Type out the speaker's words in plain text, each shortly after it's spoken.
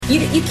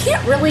you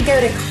can't really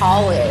go to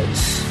college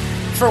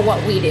for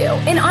what we do.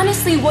 And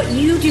honestly, what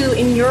you do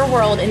in your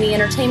world, in the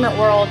entertainment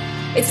world,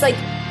 it's like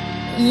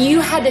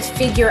you had to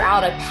figure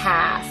out a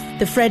path.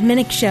 The Fred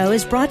Minnick Show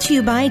is brought to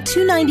you by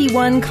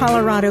 291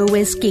 Colorado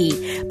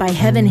Whiskey, by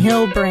Heaven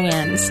Hill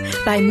Brands,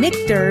 by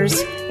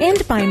Michter's,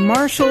 and by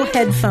Marshall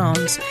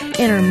Headphones.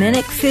 Enter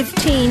Minnick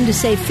 15 to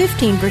save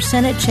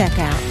 15% at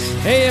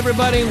checkout. Hey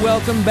everybody,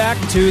 welcome back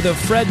to the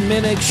Fred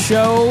Minnick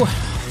Show.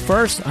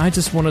 First, I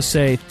just want to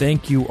say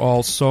thank you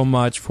all so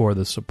much for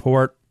the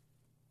support.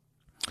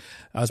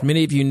 As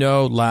many of you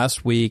know,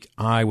 last week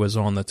I was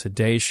on the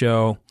Today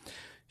Show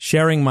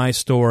sharing my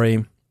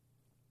story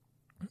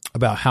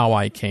about how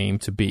I came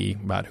to be,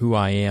 about who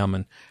I am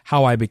and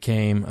how I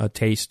became a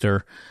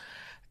taster.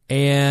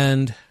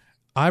 And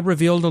I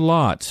revealed a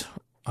lot.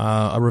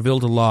 I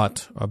revealed a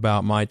lot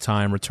about my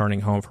time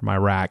returning home from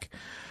Iraq.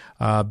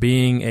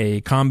 Being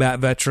a combat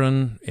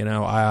veteran,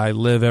 I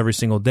live every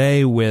single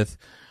day with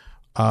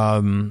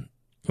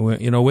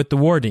with the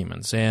war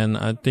demons. And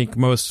I think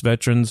most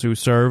veterans who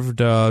served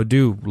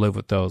do live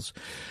with those.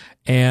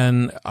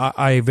 And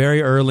I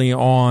very early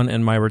on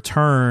in my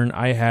return,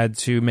 I had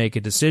to make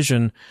a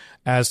decision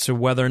as to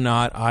whether or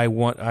not I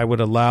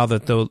would allow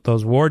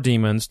those war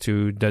demons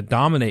to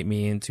dominate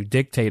me and to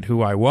dictate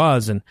who I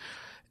was.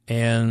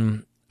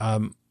 And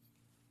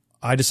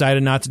I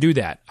decided not to do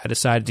that. I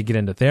decided to get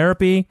into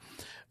therapy.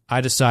 I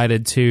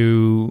decided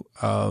to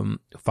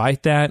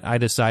fight that. I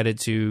decided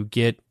to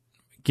get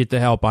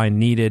the help I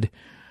needed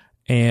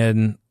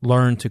and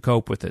learn to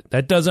cope with it.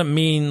 That doesn't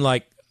mean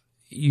like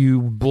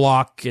you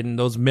block and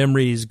those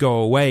memories go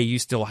away. You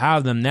still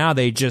have them. Now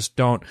they just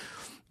don't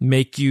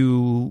make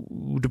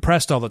you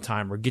depressed all the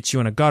time or get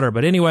you in a gutter.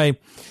 But anyway,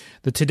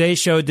 the Today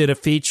Show did a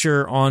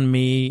feature on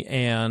me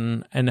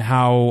and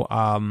how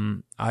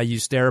I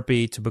use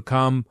therapy to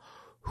become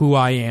who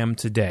I am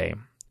today.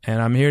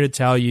 And I'm here to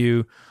tell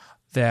you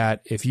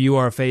that if you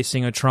are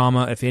facing a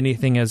trauma, if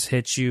anything has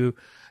hit you,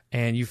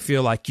 and you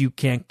feel like you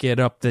can't get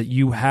up, that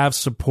you have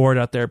support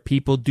out there.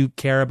 People do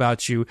care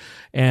about you,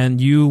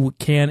 and you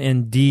can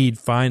indeed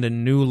find a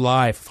new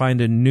life,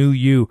 find a new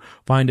you,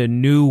 find a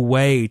new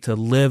way to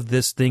live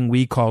this thing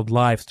we called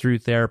life through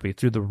therapy,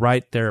 through the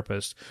right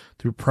therapist,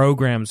 through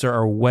programs. There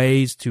are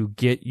ways to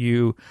get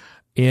you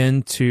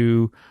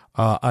into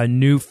a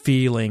new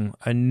feeling,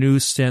 a new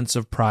sense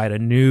of pride, a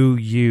new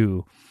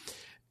you.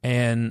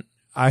 And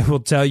I will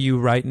tell you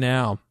right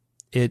now,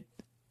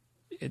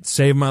 it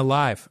saved my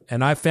life.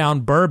 And I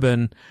found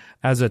bourbon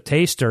as a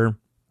taster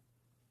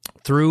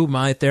through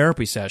my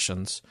therapy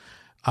sessions.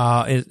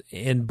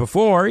 And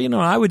before,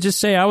 I would just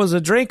say I was a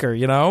drinker,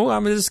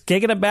 I'm just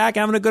kicking it back,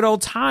 having a good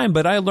old time.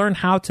 But I learned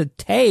how to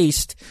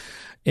taste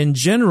in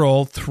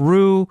general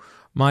through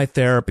my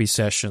therapy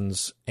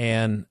sessions.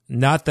 And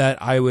not that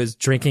I was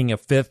drinking a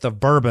fifth of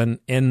bourbon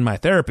in my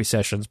therapy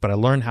sessions, but I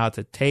learned how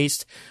to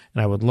taste.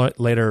 And I would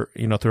later,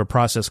 through a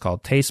process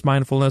called taste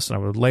mindfulness, and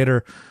I would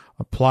later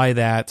apply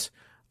that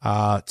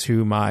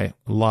to my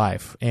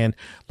life. And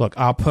look,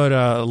 I'll put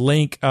a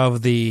link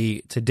of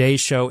the Today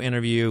Show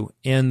interview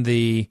in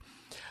the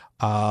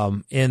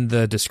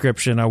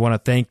description. I want to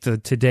thank the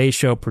Today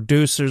Show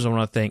producers. I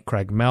want to thank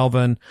Craig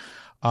Melvin.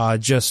 I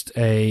want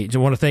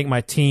to thank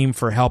my team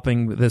for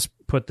helping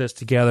put this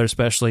together,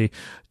 especially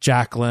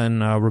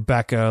Jacqueline,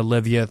 Rebecca,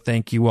 Olivia.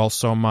 Thank you all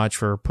so much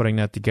for putting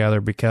that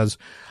together, because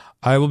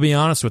I will be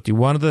honest with you.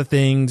 One of the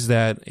things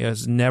that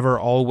has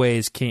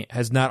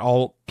not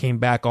all came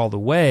back all the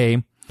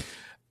way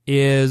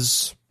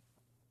is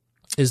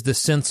the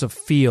sense of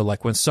feel.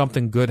 Like when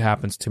something good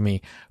happens to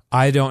me,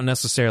 I don't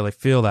necessarily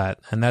feel that.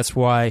 And that's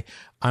why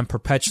I'm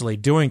perpetually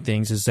doing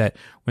things, is that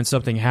when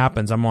something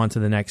happens, I'm on to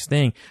the next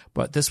thing.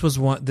 But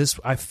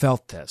I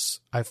felt this.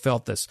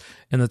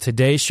 And the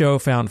Today Show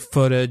found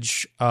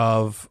footage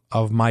of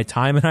my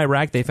time in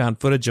Iraq. They found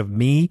footage of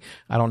me.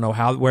 I don't know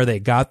where they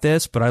got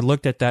this, but I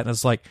looked at that and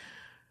it's like,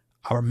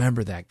 I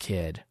remember that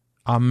kid.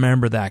 I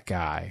remember that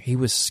guy. He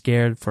was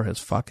scared for his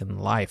fucking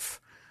life.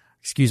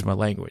 Excuse my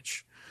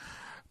language.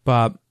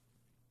 But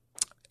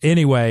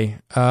anyway,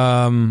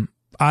 I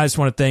just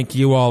want to thank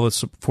you all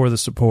for the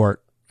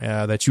support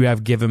that you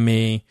have given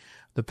me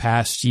the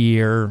past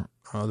year,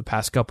 the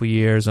past couple of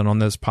years, and on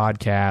this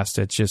podcast.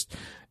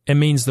 It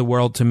means the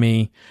world to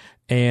me.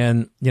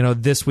 And,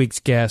 this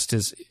week's guest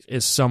is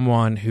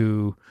someone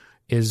who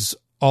is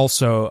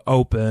also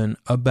open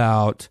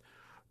about,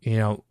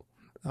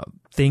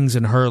 things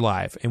in her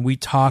life. And we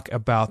talk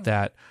about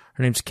that.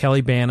 Her name's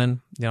Kelleigh Bannen.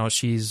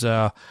 She's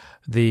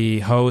the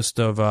host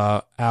of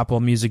Apple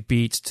Music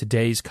Beats,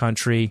 Today's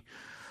Country.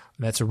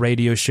 That's a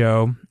radio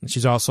show.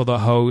 She's also the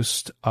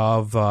host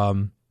of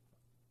the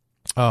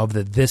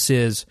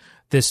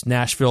This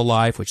Nashville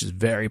Life, which is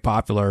very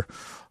popular,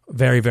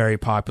 very, very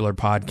popular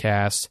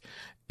podcast.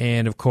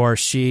 And of course,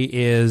 she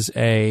is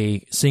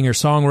a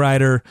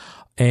singer-songwriter.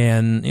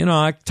 And,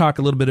 I talk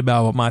a little bit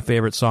about my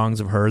favorite songs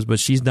of hers, but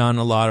she's done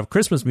a lot of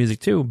Christmas music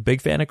too.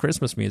 Big fan of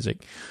Christmas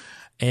music.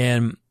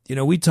 And,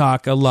 we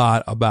talk a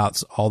lot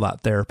about all that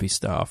therapy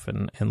stuff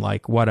and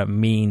like what it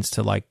means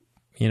to like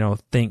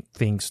think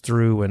things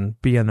through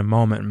and be in the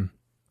moment. And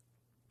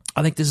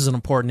I think this is an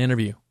important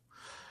interview.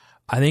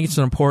 I think it's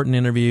an important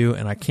interview,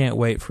 and I can't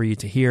wait for you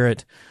to hear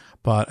it.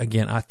 But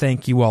again, I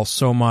thank you all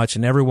so much,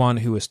 and everyone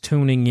who is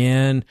tuning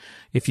in.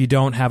 If you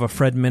don't have a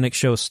Fred Minnick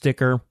Show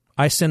sticker,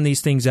 I send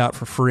these things out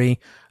for free.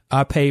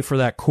 I pay for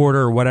that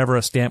quarter or whatever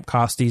a stamp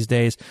costs these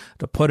days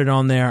to put it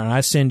on there, and I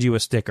send you a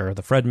sticker,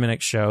 the Fred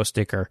Minnick Show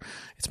sticker.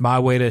 It's my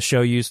way to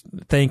show you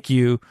thank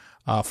you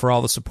for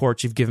all the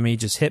support you've given me.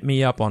 Just hit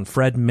me up on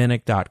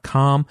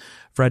fredminnick.com,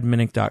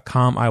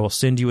 fredminnick.com. I will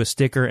send you a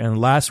sticker.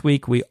 And last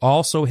week, we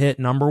also hit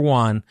number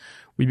 1.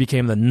 We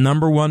became the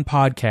number 1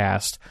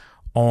 podcast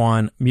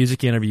on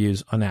music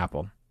interviews on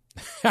Apple.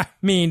 I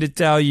mean to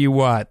tell you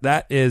what,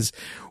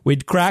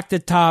 we'd cracked the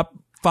top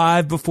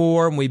 5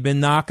 before, and we've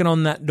been knocking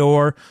on that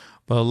door.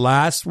 But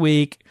last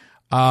week,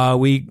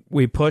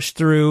 we pushed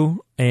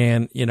through,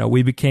 and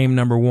we became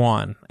number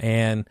 1.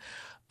 And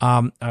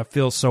I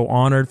feel so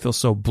honored, feel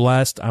so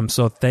blessed. I'm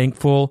so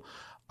thankful.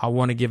 I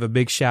want to give a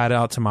big shout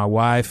out to my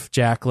wife,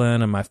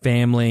 Jacqueline, and my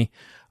family,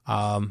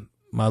 my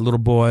little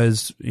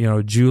boys,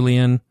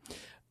 Julian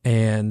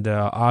and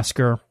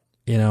Oscar.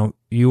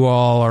 You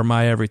all are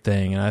my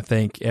everything, and I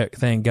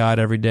thank God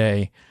every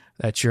day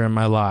that you're in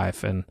my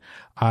life. And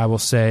I will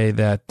say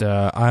that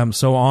I am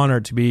so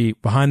honored to be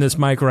behind this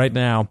mic right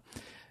now,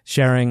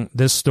 sharing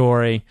this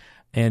story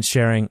and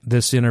sharing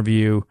this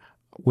interview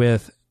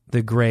with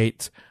the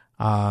great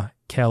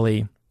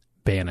Kelleigh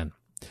Bannen.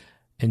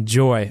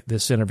 Enjoy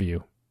this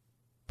interview.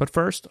 But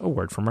first, a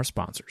word from our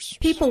sponsors.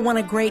 People want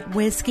a great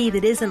whiskey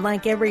that isn't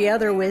like every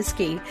other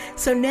whiskey.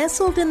 So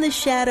nestled in the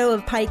shadow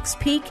of Pikes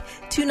Peak,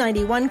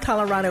 291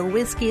 Colorado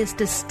whiskey is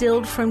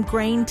distilled from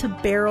grain to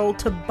barrel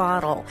to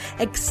bottle.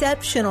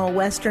 Exceptional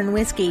Western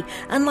whiskey,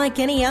 unlike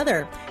any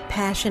other.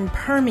 Passion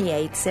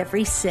permeates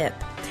every sip.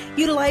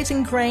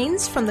 Utilizing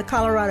grains from the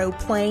Colorado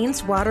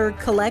Plains, water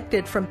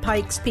collected from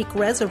Pikes Peak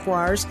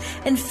reservoirs,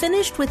 and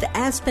finished with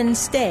aspen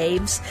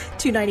staves,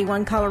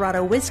 291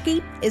 Colorado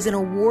whiskey is an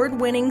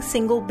award-winning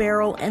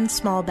single-barrel and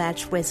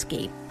small-batch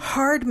whiskey.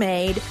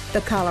 Hard-made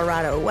the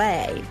Colorado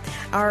way.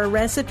 Our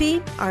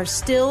recipe, our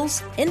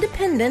stills,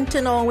 independent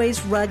and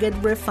always rugged,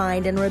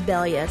 refined, and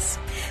rebellious.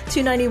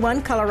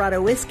 291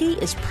 Colorado whiskey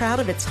is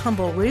proud of its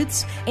humble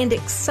roots and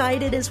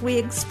excited as we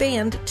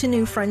expand to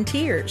new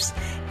frontiers.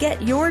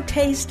 Get your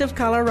taste of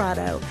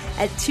Colorado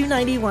at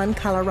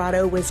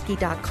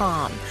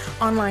 291coloradowhiskey.com.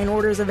 Online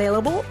orders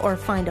available, or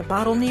find a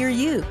bottle near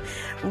you.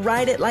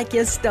 Ride it like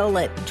you stole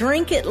it.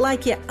 Drink it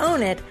like you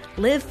own it.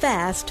 Live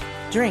fast.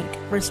 Drink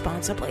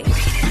responsibly.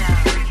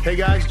 Hey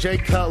guys, Jay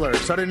Cutler.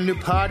 Started a new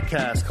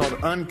podcast called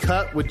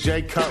Uncut with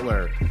Jay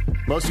Cutler.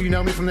 Most of you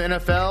know me from the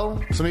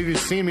NFL, some of you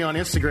have seen me on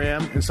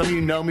Instagram, and some of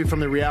you know me from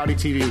the reality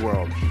TV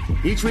world.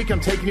 Each week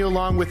I'm taking you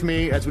along with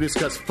me as we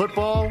discuss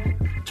football,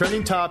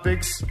 trending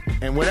topics,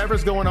 and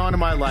whatever's going on in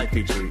my life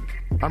each week.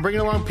 I'm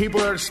bringing along people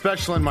that are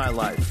special in my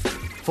life.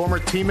 Former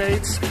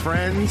teammates,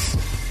 friends,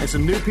 and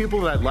some new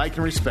people that I like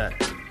and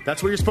respect.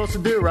 That's what you're supposed to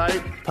do,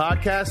 right?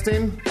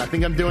 Podcasting? I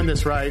think I'm doing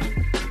this right.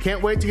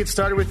 Can't wait to get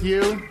started with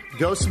you.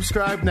 Go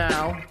subscribe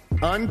now.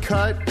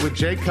 Uncut with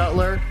Jay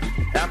Cutler,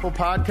 Apple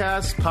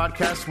Podcasts,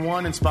 Podcast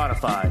One, and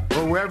Spotify,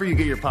 or wherever you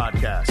get your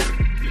podcasts.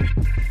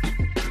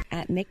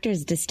 At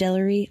Michter's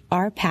Distillery,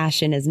 our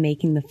passion is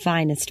making the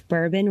finest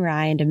bourbon,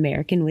 rye, and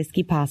American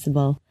whiskey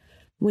possible.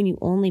 When you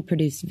only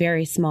produce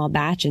very small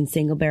batch and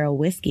single barrel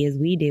whiskey as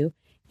we do,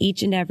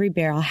 each and every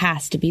barrel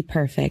has to be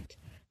perfect.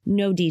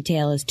 No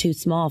detail is too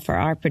small for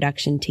our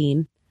production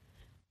team.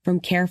 From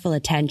careful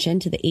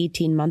attention to the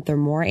 18-month or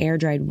more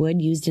air-dried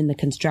wood used in the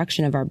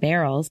construction of our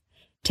barrels,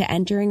 to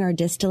entering our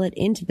distillate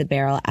into the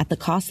barrel at the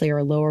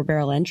costlier lower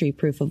barrel entry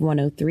proof of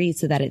 103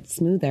 so that it's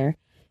smoother,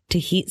 to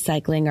heat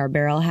cycling our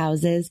barrel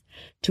houses,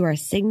 to our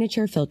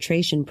signature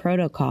filtration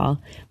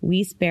protocol,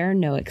 we spare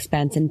no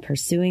expense in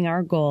pursuing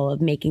our goal of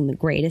making the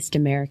greatest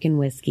American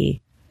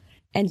whiskey.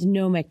 And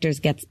no Michter's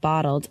gets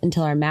bottled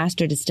until our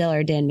master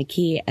distiller, Dan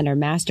McKee, and our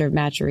master of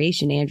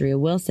maturation, Andrea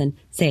Wilson,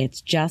 say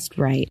it's just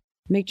right.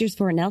 Michter's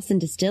Fort Nelson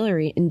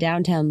Distillery in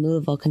downtown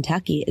Louisville,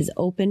 Kentucky is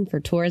open for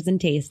tours and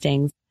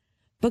tastings.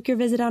 Book your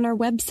visit on our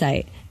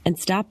website and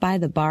stop by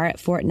the bar at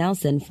Fort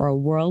Nelson for a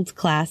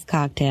world-class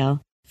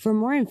cocktail. For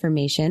more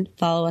information,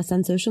 follow us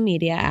on social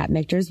media at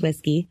Michter's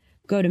Whiskey,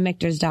 go to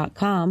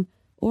Michters.com,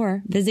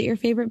 or visit your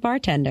favorite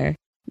bartender.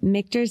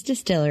 Michter's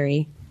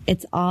Distillery.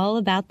 It's all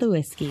about the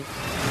whiskey.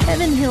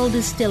 Heaven Hill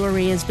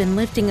Distillery has been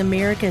lifting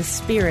America's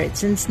spirit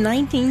since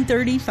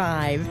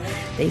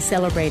 1935. They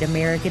celebrate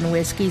American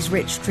whiskey's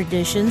rich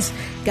traditions,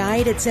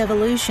 guide its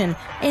evolution,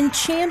 and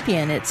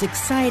champion its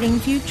exciting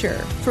future.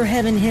 For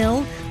Heaven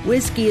Hill,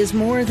 Whiskey is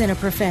more than a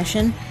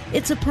profession.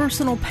 It's a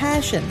personal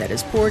passion that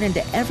is poured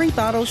into every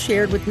bottle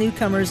shared with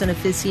newcomers and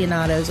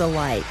aficionados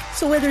alike.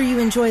 So whether you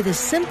enjoy the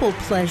simple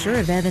pleasure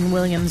of Evan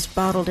Williams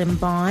Bottled in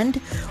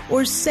Bond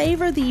or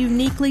savor the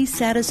uniquely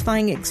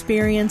satisfying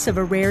experience of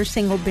a rare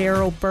single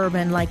barrel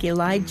bourbon like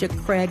Elijah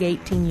Craig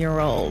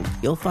 18-year-old,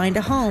 you'll find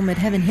a home at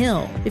Heaven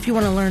Hill. If you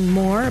want to learn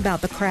more about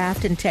the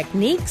craft and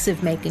techniques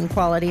of making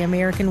quality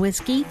American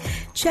whiskey,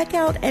 check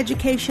out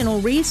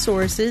educational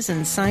resources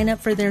and sign up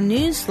for their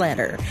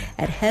newsletter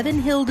at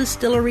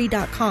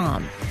heavenhilldistillery.com.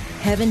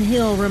 Heaven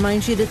Hill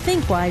reminds you to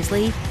think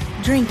wisely,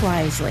 drink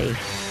wisely.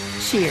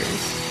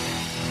 Cheers.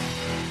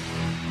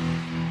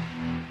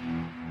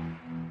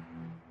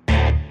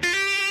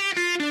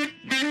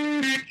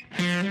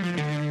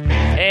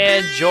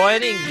 And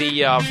joining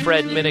the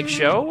Fred Minnick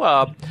Show,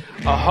 a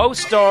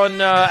host on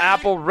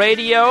Apple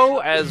Radio,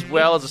 as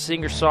well as a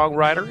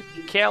singer-songwriter,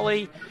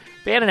 Kelleigh.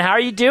 Bannen, how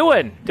are you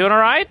doing? Doing all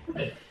right?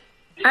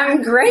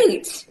 I'm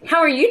great. How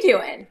are you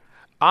doing?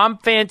 I'm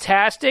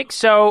fantastic.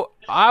 So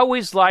I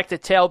always like to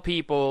tell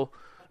people,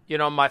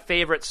 my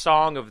favorite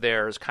song of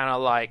theirs, kind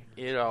of like,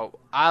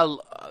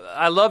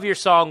 I love your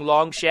song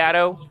Long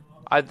Shadow.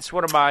 It's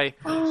one of my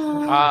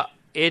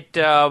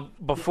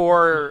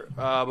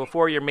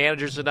before your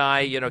managers and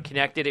I,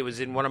 connected, it was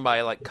in one of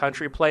my like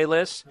country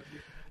playlists.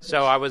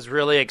 So I was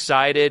really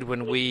excited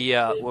when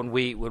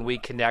we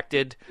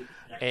connected.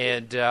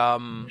 And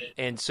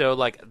so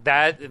like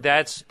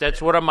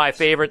that's one of my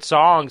favorite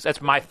songs.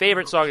 That's my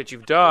favorite song that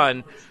you've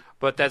done,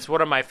 but that's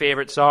one of my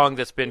favorite songs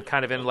that's been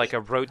kind of in like a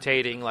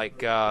rotating like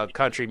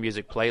country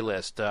music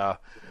playlist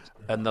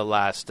in the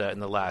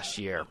last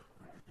year.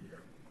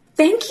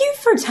 Thank you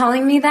for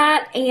telling me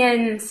that.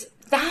 And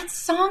that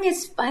song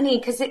is funny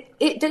because it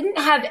didn't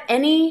have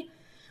any,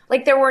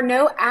 like there were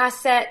no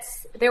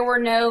assets, there were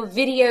no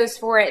videos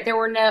for it, it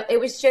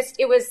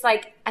was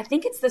like, I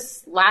think it's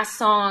this last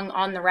song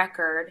on the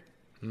record.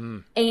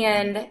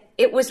 And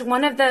it was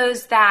one of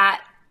those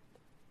that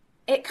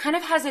it kind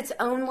of has its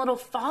own little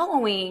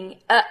following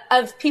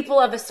of people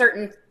of a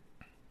certain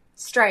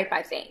stripe,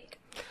 I think.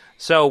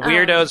 So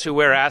weirdos who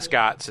wear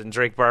ascots and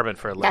drink bourbon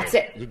for a living. That's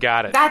it. You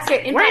got it. That's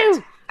it. In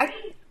fact,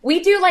 we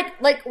do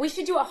like we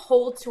should do a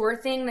whole tour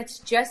thing that's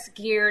just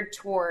geared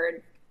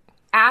toward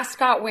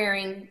ascot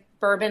wearing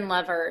bourbon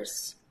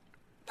lovers,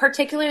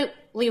 particularly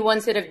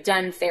ones that have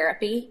done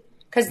therapy,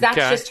 because that's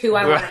just who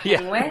I want to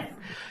hang with.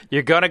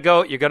 You're gonna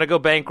go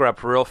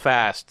bankrupt real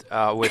fast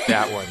with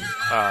that one.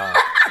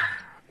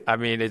 I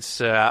mean,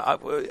 it's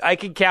I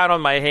can count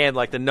on my hand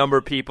like the number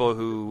of people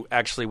who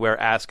actually wear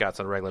ascots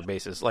on a regular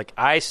basis. Like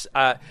I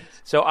have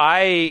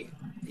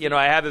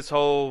this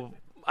whole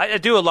I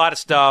do a lot of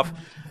stuff,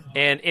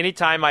 and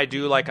anytime I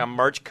do like a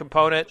merch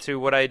component to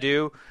what I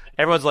do,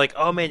 everyone's like,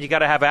 "Oh man, you got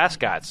to have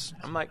ascots."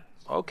 I'm like,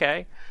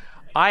 okay.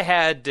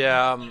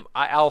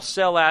 I'll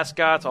sell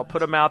ascots. I'll put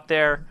them out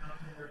there.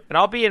 And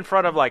I'll be in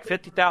front of like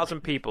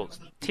 50,000 people.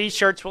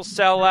 T-shirts will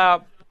sell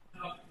out.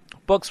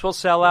 Books will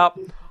sell out.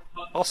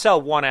 I'll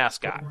sell one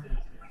ascot.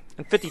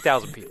 And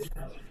 50,000 people.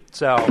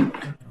 So.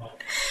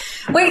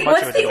 Wait,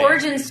 what's the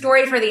origin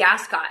story for the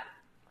ascot?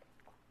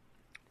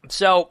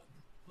 So,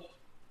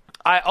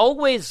 as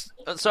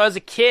a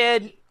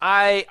kid,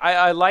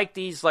 I like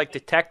these like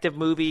detective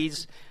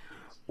movies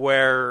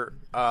where,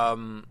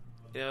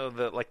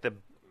 the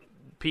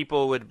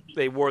people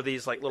they wore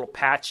these like little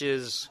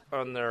patches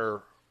on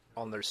their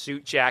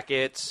suit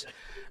jackets,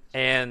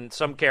 and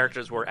some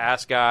characters were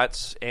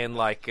ascots, and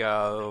like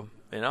I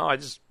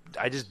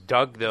just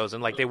dug those,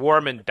 and like they wore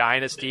them in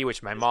Dynasty,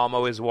 which my mom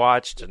always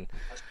watched, and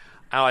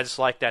I just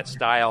like that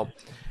style.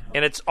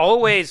 And it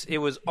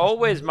was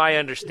always my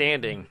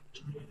understanding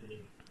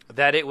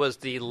that it was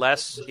the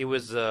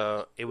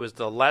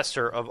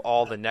lesser of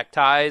all the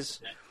neckties,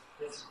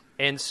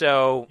 and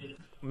so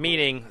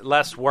meaning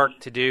less work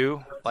to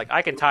do. Like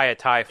I can tie a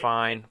tie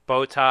fine,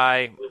 bow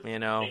tie,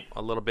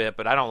 a little bit,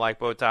 but I don't like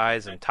bow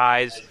ties and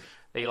ties.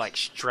 They like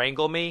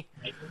strangle me.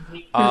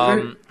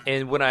 And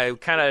when I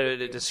kind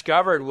of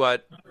discovered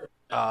what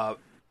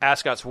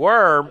ascots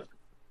were,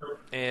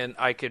 and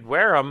I could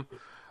wear them,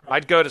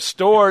 I'd go to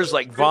stores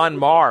like Von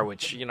Maur,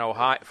 which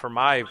for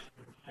my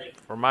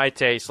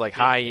taste, like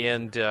high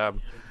end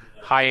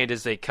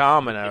as they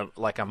come in a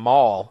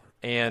mall,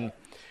 and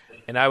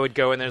I would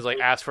go in there and like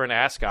ask for an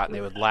ascot, and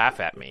they would laugh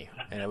at me,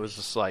 and it was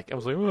just like I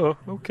was like, oh,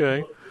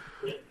 okay.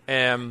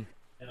 And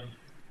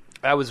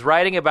I was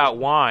writing about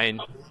wine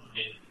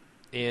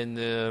in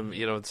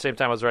the same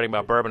time I was writing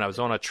about bourbon. I was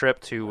on a trip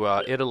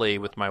to Italy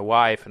with my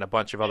wife and a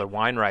bunch of other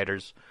wine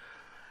writers,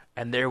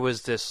 and there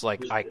was this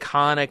like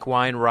iconic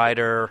wine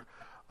writer.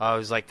 It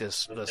was like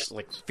this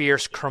like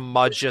fierce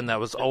curmudgeon that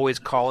was always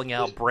calling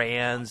out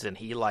brands, and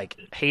he like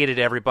hated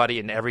everybody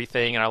and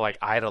everything, and I like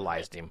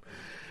idolized him.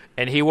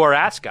 And he wore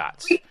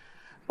ascots.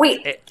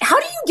 Wait, how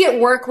do you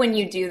get work when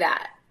you do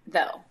that,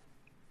 though?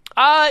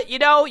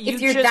 If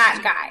you're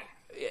that guy.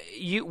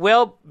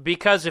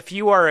 Because if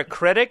you are a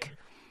critic,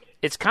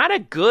 it's kind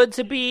of good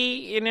to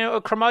be,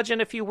 a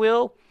curmudgeon, if you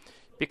will,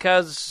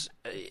 because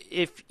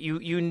if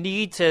you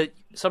need to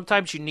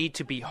sometimes you need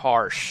to be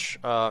harsh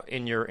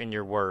in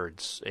your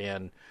words,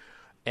 and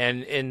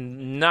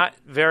not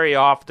very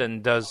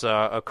often does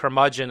a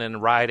curmudgeon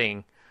in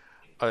writing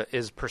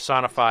is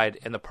personified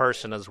in the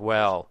person as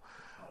well.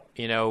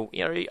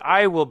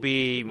 I will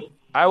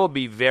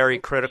be very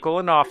critical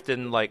and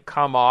often like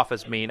come off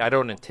as mean. I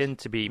don't intend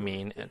to be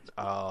mean,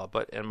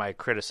 but in my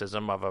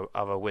criticism of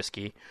a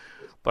whiskey,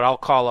 but I'll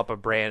call up a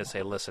brand and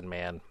say, "Listen,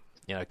 man,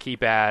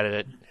 keep at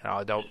it.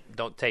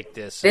 Don't take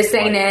this. This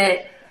ain't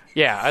it."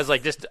 Yeah, I was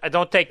like, I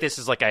don't take this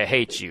as like I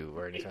hate you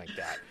or anything like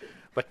that.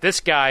 But this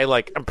guy,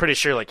 like, I'm pretty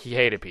sure like he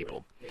hated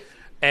people.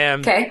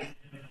 And okay.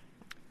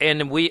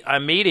 And I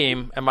meet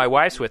him, and my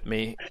wife's with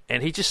me,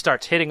 and he just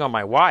starts hitting on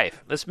my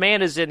wife. This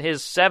man is in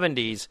his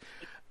 70s,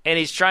 and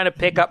he's trying to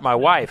pick up my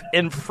wife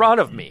in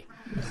front of me.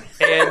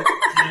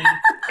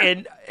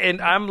 And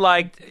I'm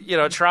like,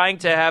 trying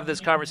to have this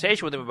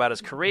conversation with him about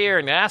his career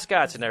and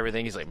ascots and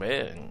everything. He's like,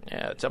 "Man,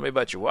 yeah, tell me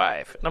about your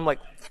wife." And I'm like,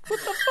 "What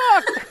the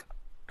fuck?"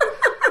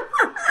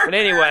 But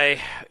anyway,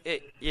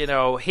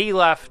 he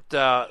left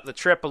the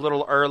trip a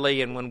little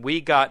early, and when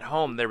we got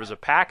home, there was a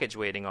package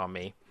waiting on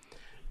me.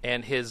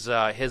 And his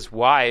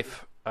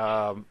wife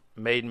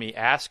made me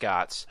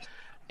ascots,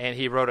 and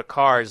he wrote a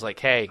card. He's like,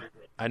 "Hey,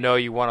 I know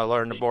you want to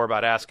learn more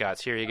about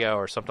ascots. Here you go,"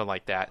 or something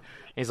like that.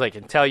 And he's like,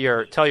 "And tell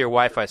your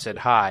wife I said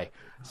hi."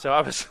 So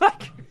I was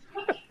like,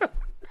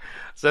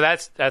 so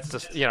that's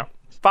just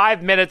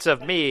 5 minutes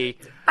of me.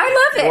 I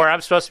love it. Where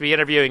I'm supposed to be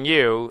interviewing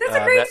you. That's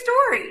a great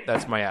story.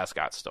 That's my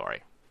ascot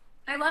story.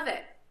 I love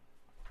it.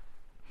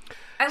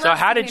 So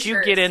how did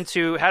you get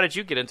into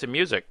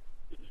music?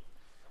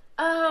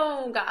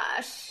 Oh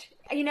gosh,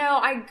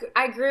 I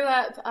grew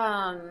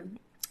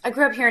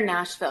up here in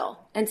Nashville,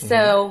 and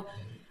so,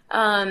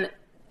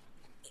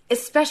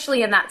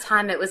 especially in that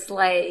time, it was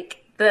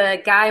like the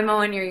guy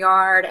mowing your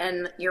yard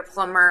and your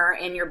plumber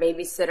and your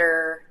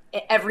babysitter,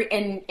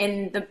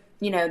 and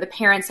the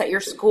parents at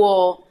your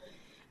school.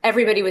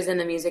 Everybody was in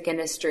the music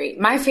industry.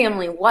 My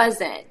family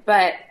wasn't,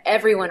 but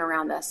everyone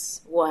around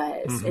us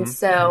was, and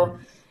so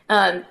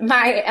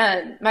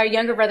my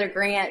younger brother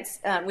Grant,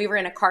 we were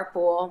in a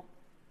carpool.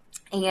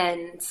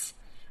 And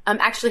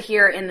actually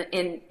here in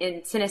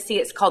Tennessee,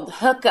 it's called the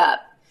hookup,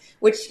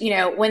 which,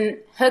 when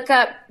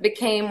hookup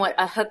became what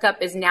a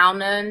hookup is now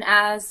known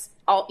as,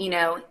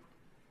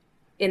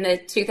 in the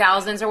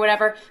 2000s or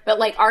whatever. But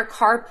like our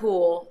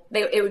carpool,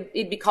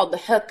 it'd be called the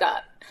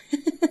hookup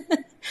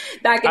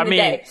back in the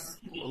day.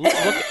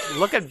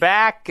 Looking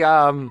back,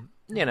 maybe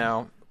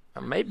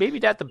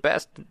not the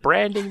best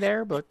branding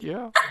there, but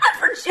yeah.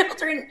 For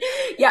children.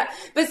 Yeah.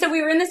 But so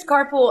we were in this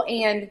carpool,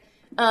 and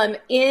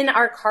in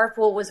our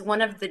carpool was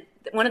one of the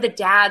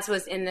dads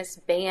was in this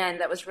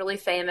band that was really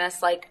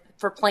famous, like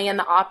for playing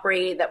the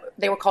Opry, that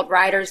they were called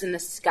Riders in the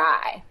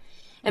Sky.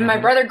 And my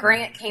brother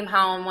Grant came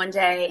home one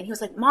day, and he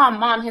was like,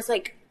 Mom, he's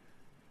like,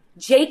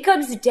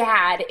 "Jacob's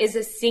dad is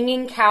a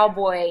singing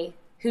cowboy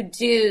who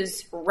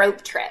does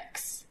rope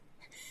tricks."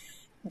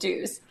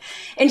 Does.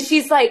 And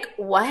she's like,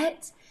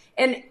 "What?"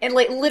 And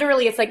like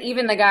literally, it's like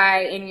even the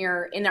guy in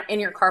your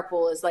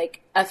carpool is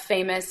like a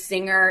famous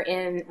singer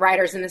in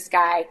Riders in the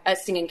Sky, a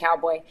singing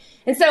cowboy.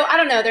 And so I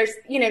don't know. There's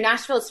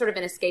Nashville is sort of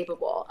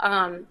inescapable.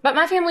 But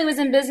my family was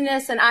in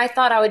business, and I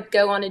thought I would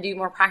go on to do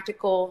more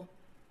practical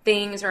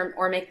things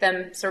or make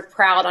them sort of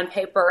proud on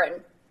paper,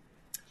 and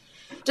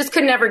just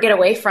could never get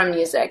away from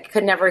music.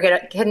 Could never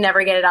get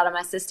it out of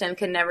my system.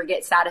 Could never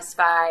get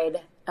satisfied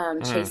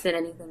chasing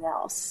anything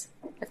else.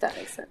 If that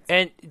makes sense.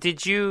 And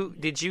did you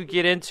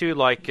get into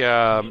like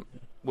did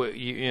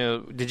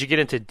you get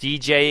into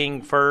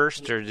DJing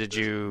first, or did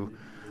you?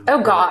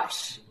 Oh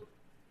gosh,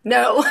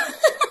 no.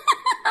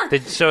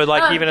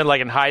 Even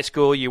in high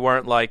school, you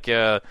weren't like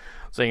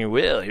saying,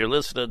 "Well, you're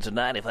listening to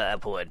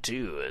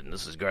 95.2, and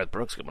this is Garth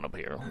Brooks coming up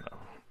here."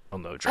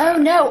 Oh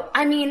no!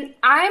 I mean,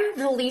 I'm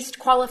the least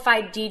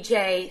qualified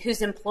DJ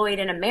who's employed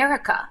in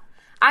America.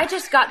 I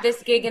just got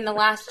this gig in the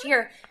last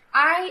year.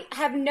 I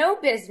have no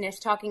business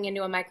talking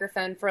into a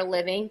microphone for a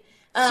living.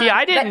 See,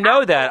 I didn't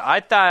know that.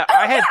 I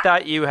had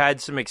thought you had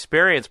some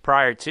experience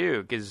prior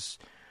to, because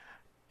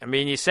I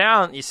mean, you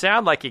sound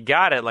like you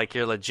got it, like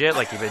you're legit,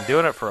 like you've been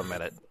doing it for a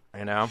minute.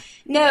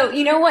 No,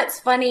 you know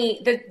what's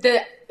funny?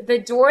 The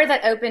door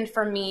that opened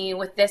for me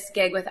with this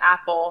gig with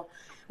Apple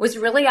was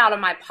really out of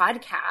my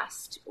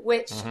podcast,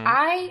 which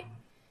I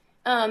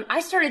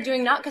started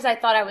doing not because I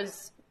thought I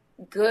was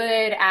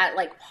good at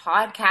like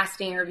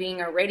podcasting or being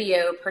a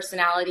radio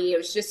personality. It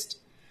was just,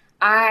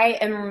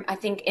 I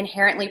think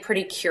inherently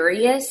pretty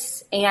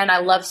curious, and I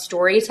love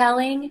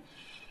storytelling.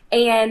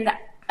 And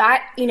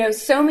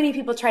so many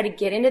people try to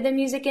get into the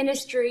music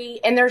industry,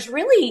 and there's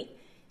really,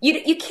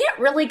 you can't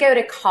really go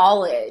to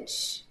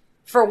college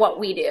for what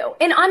we do.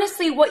 And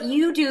honestly, what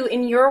you do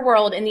in your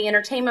world, in the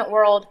entertainment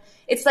world,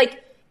 it's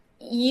like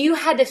you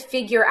had to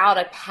figure out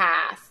a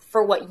path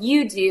for what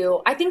you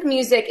do. I think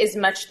music is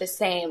much the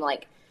same.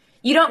 Like,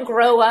 you don't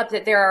grow up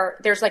that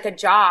there's like a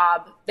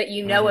job that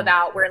you know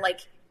about where like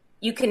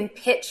you can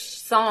pitch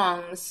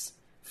songs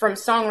from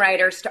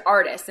songwriters to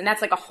artists, and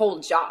that's like a whole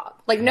job.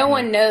 Like no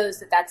one knows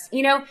that that's,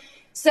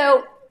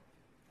 so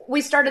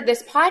we started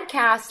this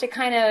podcast to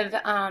kind of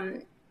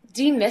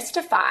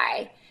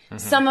demystify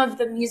some of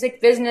the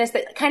music business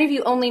that kind of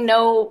you only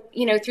know,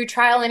 through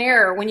trial and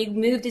error when you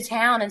move to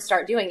town and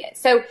start doing it.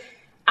 So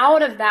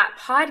out of that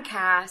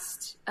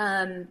podcast,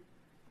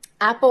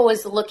 Apple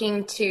was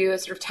looking to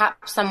sort of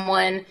tap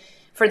someone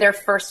for their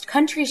first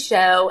country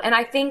show. And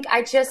I think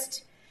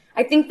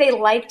they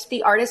liked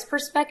the artist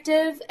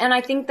perspective. And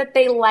I think that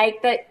they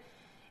liked that,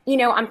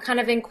 I'm kind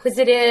of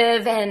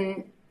inquisitive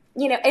and,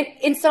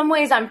 in some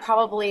ways I'm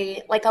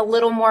probably like a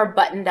little more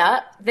buttoned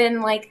up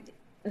than like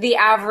the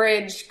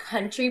average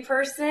country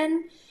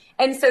person.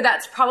 And so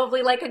that's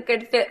probably like a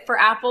good fit for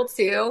Apple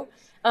too,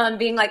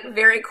 being like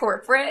very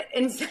corporate.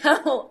 And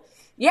so,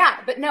 yeah,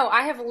 but no,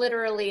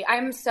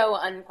 I'm so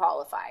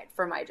unqualified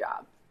for my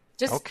job.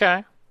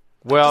 Okay.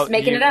 Well, just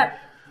making it up.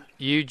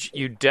 You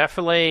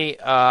definitely,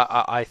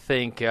 I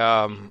think,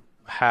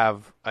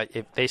 have,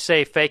 if they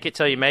say fake it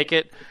till you make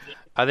it,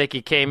 I think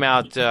he came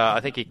out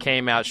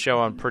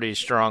showing pretty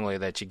strongly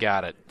that you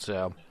got it.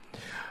 So,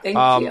 thank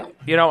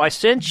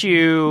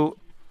you.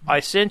 I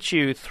sent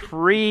you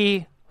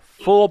 3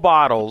 full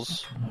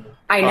bottles.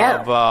 I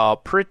know.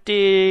 Of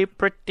pretty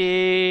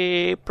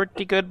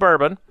good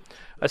bourbon.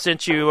 I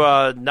sent you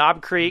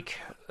Knob Creek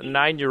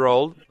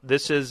 9-year-old.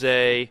 This is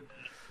a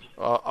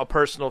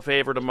personal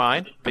favorite of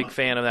mine. Big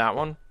fan of that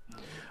one.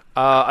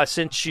 I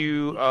sent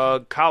you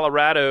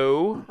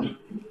Colorado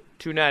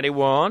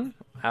 291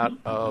 out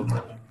of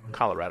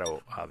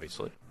Colorado,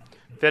 obviously.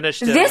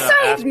 Finished. This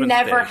I've Aspen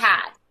never Stage.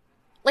 had.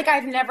 Like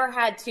I've never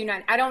had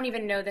 290. I don't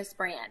even know this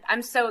brand.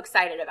 I'm so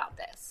excited about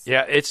this.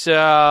 Yeah, it's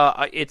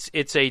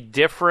a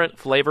different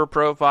flavor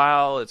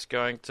profile. It's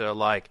going to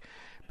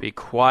be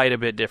quite a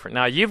bit different.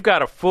 Now you've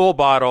got a full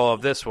bottle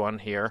of this one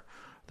here,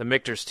 the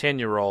Michter's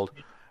 10-year-old.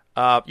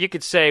 You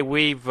could say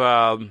we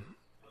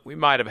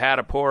might have had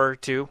a pour or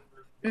two.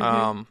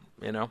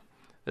 Mm-hmm.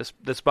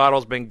 This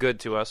bottle's been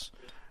good to us.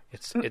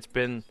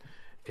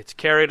 It's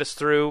carried us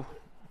through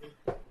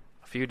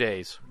a few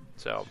days.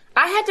 So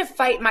I had to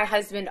fight my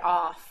husband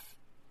off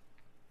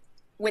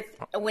I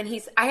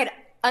had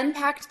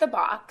unpacked the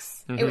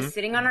box. Mm-hmm. It was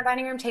sitting on our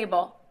dining room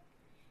table.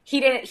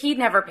 He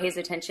never pays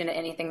attention to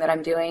anything that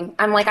I'm doing.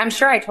 I'm like, I'm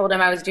sure I told him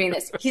I was doing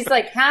this. He's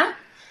like, huh?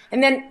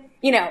 And then,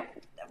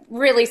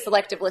 really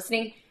selective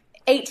listening.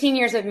 18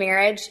 years of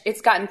marriage,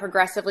 it's gotten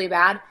progressively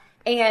bad.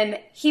 And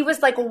he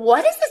was like,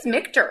 what is this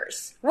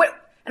Michter's? What?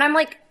 And I'm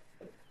like,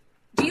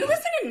 do you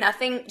listen to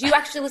nothing? Do you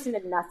actually listen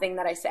to nothing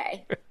that I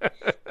say?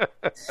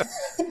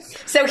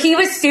 So he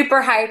was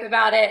super hype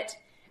about it.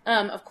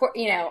 Of course,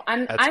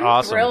 I'm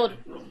awesome. thrilled.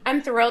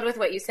 I'm thrilled with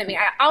what you sent me.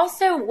 I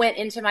also went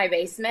into my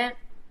basement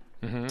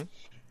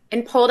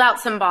and pulled out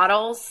some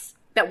bottles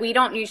that we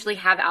don't usually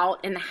have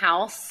out in the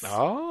house.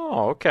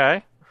 Oh,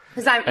 okay.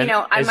 Because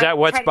is that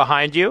what's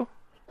behind you?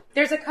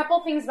 There's a couple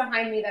things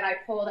behind me that I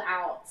pulled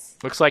out.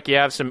 Looks like you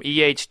have some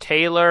E.H.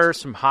 Taylor,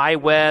 some High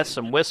West,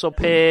 some Whistle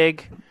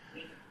Pig.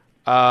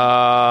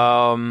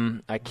 I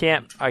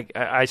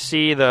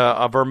see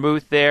a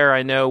vermouth there.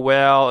 I know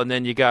well, and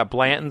then you got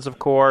Blanton's, of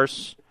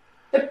course.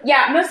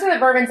 Most of the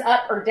bourbon's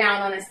up or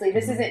down. Honestly,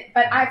 this isn't.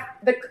 But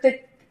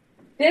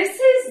this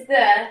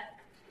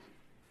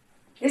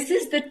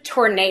is the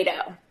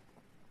Tornado.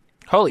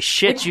 Holy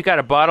shit! You got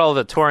a bottle of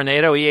the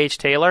Tornado E.H.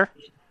 Taylor.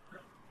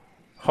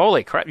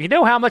 Holy crap! You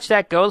know how much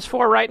that goes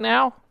for right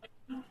now?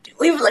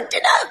 We've looked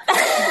it up.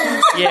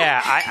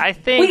 Yeah, I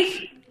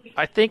think.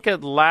 I think I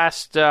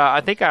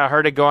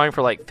heard it going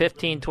for like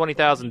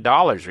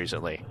 $15,000-$20,000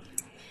 recently.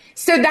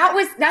 So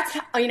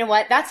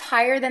that's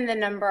higher than the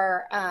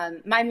number.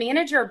 My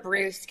manager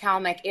Bruce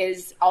Kelleigh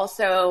is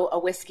also a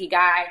whiskey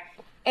guy,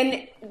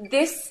 and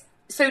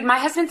so my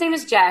husband's name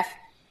is Jeff.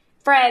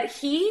 Fred,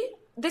 he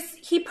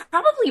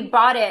probably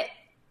bought it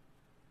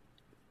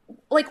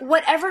like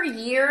whatever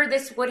year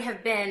this would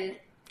have been.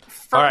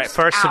 All right.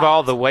 First of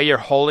all, the way you're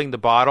holding the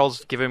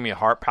bottle's giving me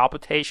heart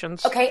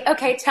palpitations. Okay.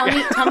 Tell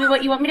me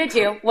what you want me to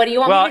do. What do you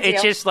want me to do? Well,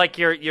 it's just like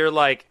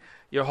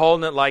you're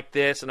holding it like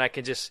this, and I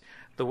can just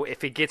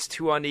if it gets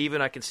too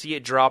uneven, I can see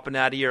it dropping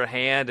out of your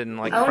hand and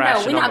crashing on the floor. Oh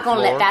no, we're not going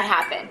to let that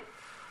happen.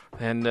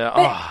 And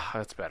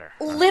that's better.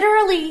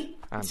 Literally,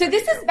 so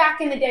this is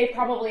back in the day,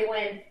 probably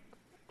when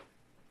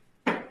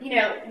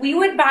we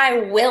would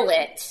buy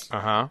Willet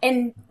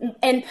and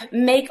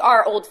make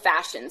our old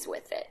fashions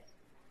with it.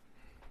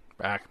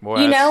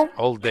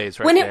 Old days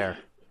there.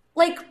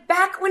 Like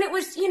back when it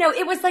was,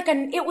 it was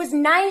it was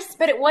nice,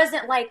 but it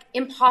wasn't like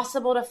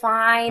impossible to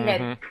find.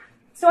 And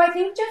so I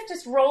think Jeff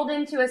just rolled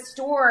into a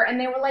store and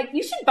they were like,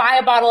 you should buy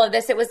a bottle of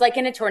this. It was like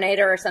in a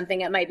tornado or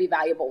something. It might be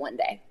valuable one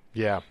day.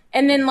 Yeah.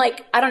 And then I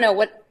don't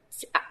know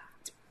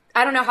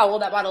how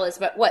old that bottle is,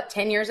 but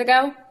 10 years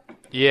ago?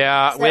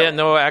 Yeah.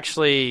 No,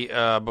 actually,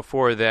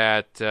 before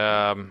that,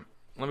 I'll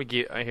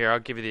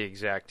give you the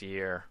exact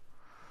year.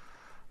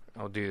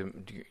 I'll do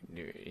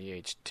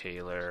E.H.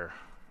 Taylor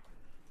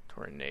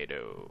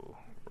Tornado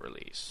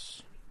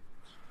release.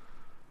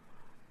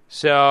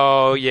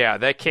 So yeah,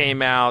 that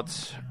came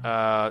out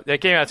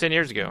 10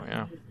 years ago.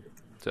 Yeah,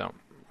 so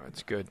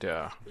that's good.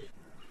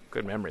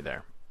 Good memory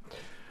there.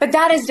 But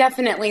that is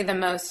definitely the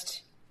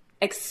most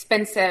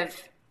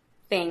expensive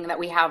thing that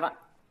we have.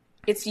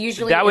 It's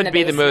usually that would in the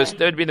be the basement.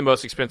 that would be the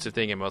most expensive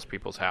thing in most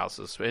people's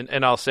houses,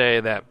 and I'll say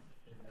that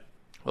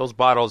those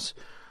bottles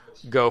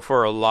go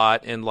for a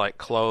lot in like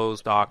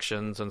closed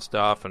auctions and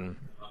stuff, and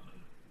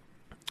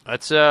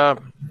that's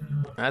gonna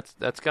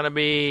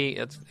be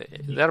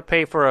that'll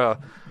pay for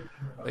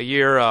a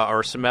year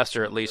or a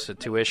semester at least of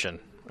tuition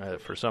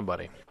for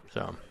somebody.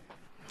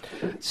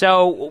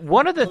 So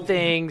one of the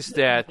things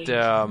that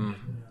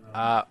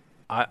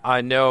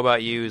I know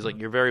about you is like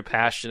you're very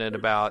passionate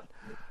about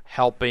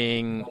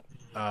helping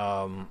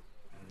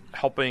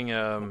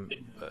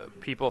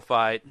people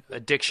fight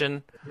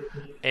addiction,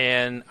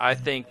 and I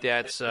think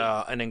that's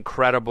an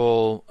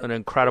incredible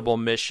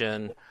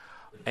mission.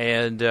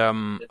 And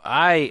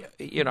I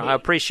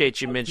appreciate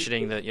you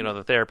mentioning that,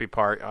 the therapy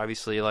part.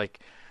 Obviously, like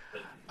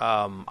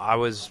I'm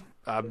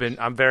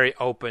very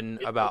open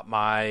about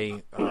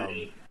my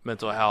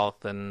mental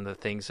health and the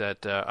things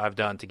that I've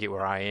done to get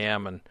where I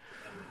am,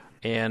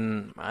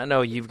 and I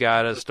know you've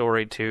got a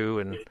story too,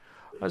 and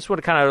I just want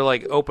to kind of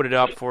like open it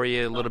up for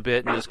you a little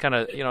bit and just kind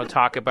of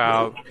talk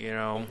about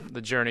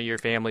the journey your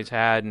family's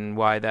had and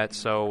why that's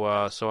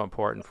so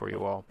important for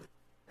you all.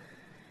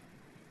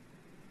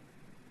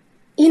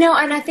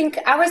 And I think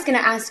I was going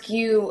to ask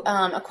you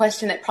a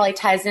question that probably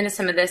ties into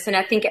some of this, and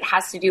I think it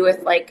has to do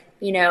with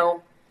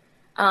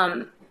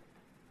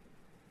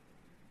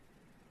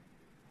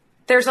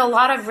there's a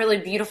lot of really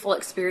beautiful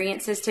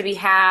experiences to be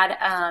had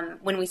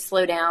when we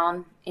slow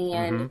down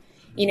and,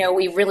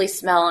 we really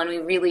smell and we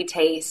really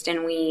taste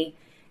and we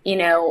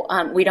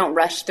don't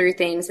rush through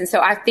things. And so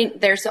I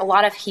think there's a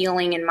lot of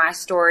healing in my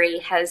story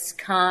has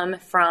come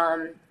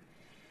from,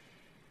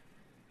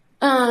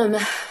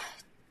 I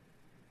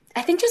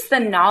think just the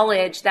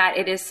knowledge that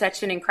it is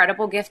such an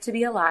incredible gift to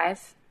be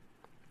alive.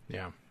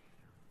 Yeah.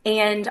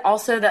 And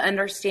also the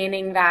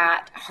understanding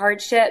that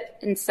hardship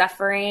and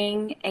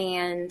suffering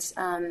and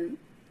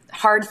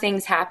hard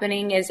things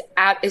happening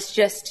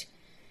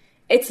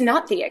it's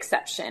not the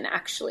exception,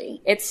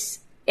 actually.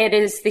 It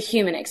is the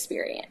human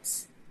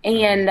experience.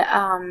 And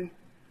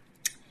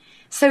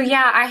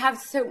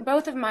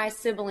both of my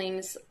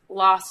siblings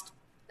lost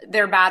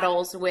their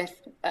battles with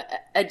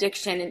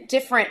addiction and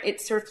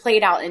it sort of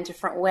played out in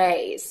different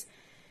ways.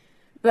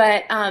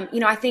 But,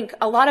 I think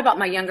a lot about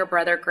my younger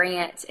brother,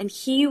 Grant, and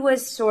he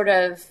was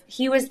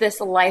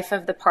this life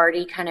of the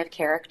party kind of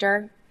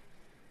character.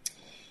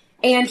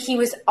 And he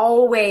was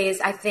always,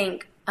 I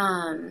think,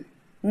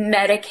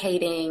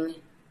 medicating,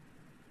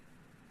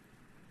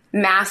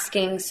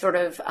 masking sort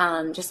of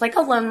just like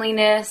a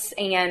loneliness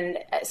and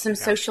some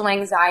social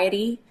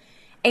anxiety.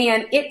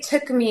 And it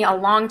took me a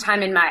long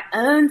time in my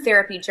own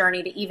therapy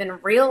journey to even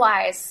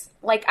realize,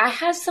 like, I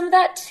have some of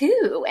that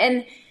too.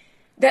 And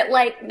that,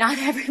 like, not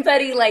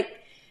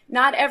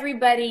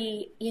everybody's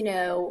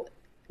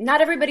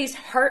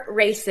heart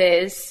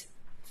races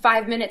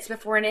 5 minutes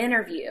before an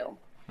interview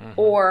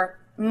or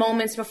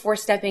moments before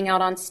stepping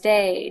out on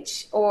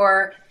stage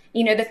or,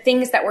 the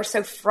things that were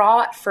so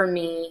fraught for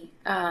me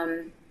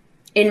in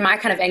my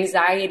kind of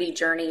anxiety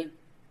journey.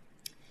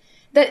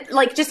 That,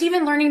 like, just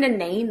even learning to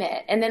name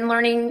it and then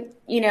learning,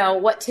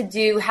 what to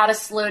do, how to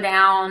slow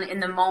down in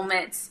the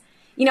moments.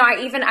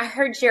 I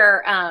heard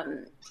your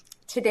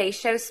Today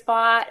Show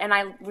spot and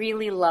I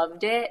really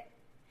loved it.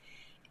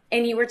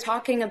 And you were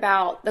talking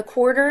about the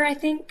quarter, I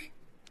think.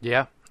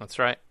 Yeah, that's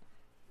right.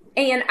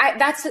 And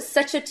that's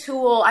such a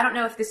tool. I don't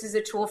know if this is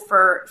a tool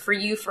for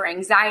you for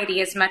anxiety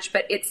as much,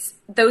 but it's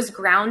those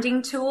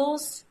grounding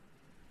tools.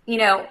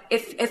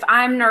 If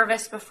I'm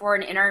nervous before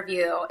an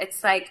interview,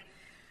 it's like,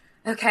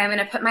 okay, I'm going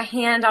to put my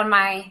hand on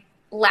my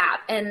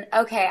lap and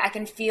okay, I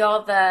can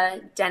feel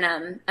the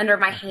denim under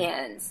my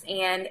hands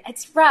and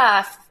it's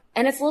rough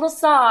and it's a little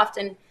soft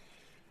and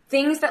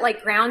things that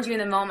like ground you in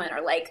the moment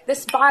are like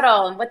this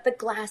bottle and what the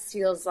glass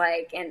feels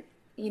like and,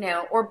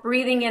 or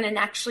breathing in and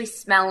actually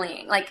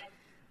smelling, like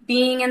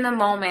being in the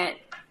moment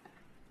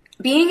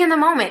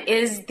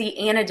is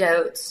the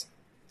antidote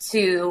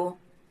to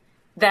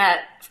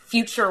that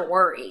future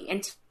worry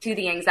and to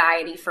the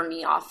anxiety for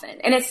me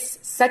often. And it's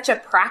such a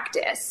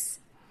practice.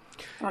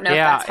 I don't know if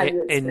that's how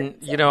you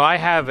experience it.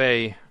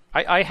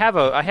 I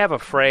have a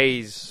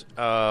phrase,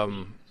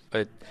 and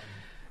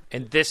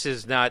this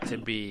is not to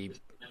be,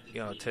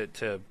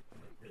 to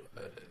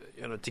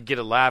get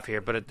a laugh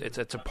here, but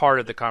it's a part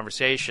of the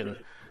conversation.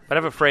 But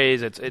I have a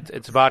phrase.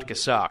 It's vodka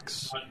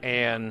sucks,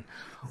 and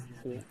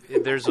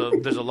there's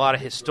a lot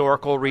of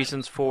historical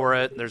reasons for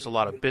it. There's a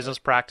lot of business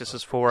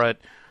practices for it,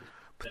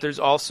 but there's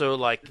also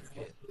like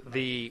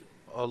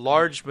a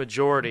large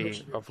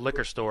majority of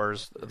liquor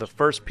stores, the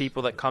first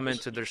people that come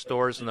into their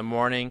stores in the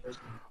morning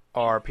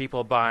are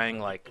people buying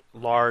like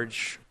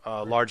large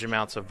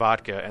amounts of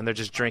vodka, and they're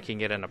just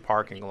drinking it in a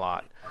parking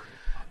lot.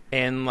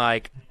 And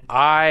like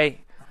I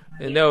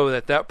know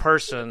that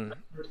person,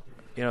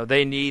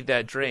 they need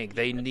that drink.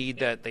 They need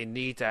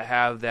to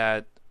have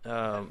that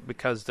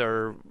because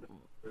they're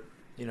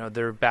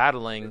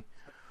battling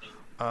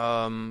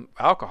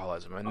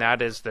alcoholism, and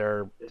that is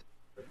their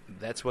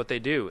that's what they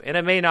do. And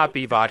it may not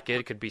be vodka;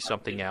 it could be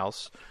something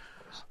else.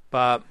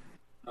 But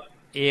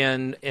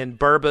in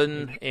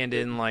bourbon and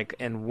in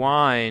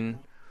wine,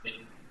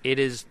 it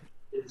is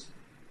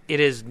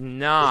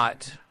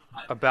not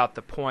about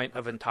the point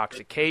of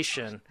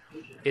intoxication.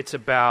 It's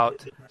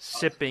about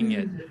sipping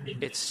it.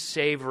 It's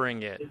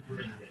savoring it.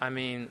 I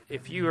mean,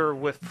 if you are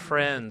with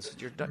friends,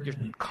 you're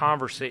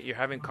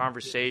having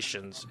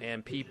conversations,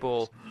 and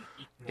people.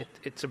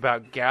 It's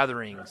about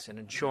gatherings and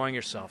enjoying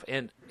yourself,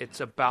 and it's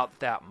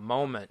about that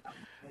moment,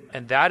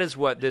 and that is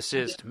what this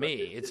is to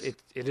me.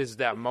 It is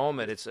that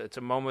moment. It's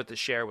a moment to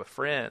share with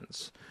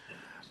friends,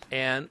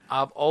 and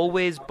I've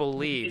always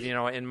believed,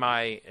 in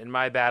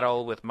my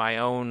battle with my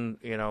own,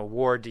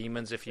 war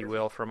demons, if you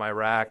will, from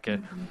Iraq,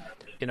 and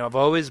I've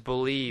always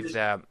believed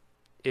that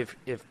if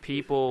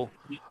people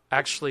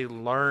actually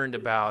learned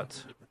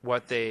about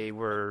what they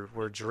were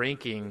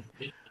drinking,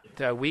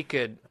 that we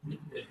could,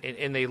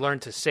 and they learn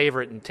to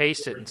savor it and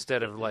taste it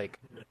instead of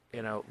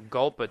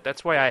gulp it.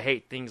 That's why I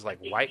hate things like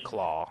White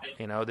Claw.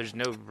 There's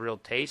no real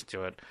taste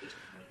to it.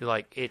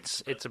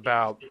 It's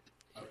about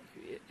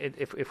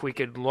if we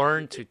could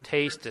learn to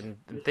taste and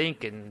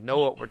think and know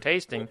what we're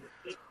tasting,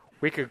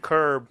 we could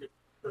curb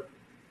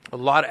a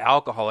lot of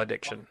alcohol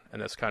addiction in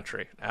this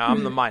country. Now,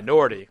 I'm the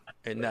minority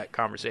in that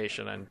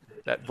conversation, and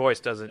that voice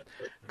doesn't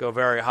go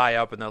very high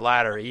up in the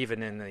ladder,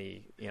 even in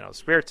the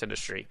spirits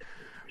industry.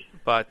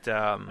 But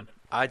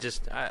I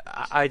just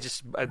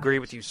agree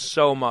with you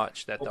so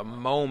much that the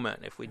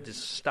moment, if we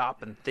just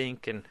stop and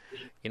think, and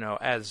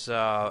as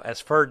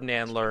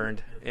Ferdinand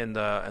learned in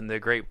the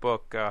great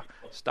book,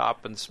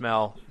 stop and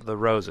smell the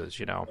roses,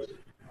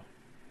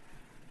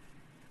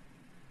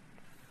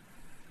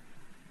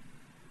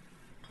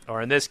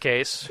 or in this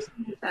case,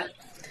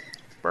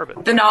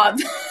 bourbon. The knob.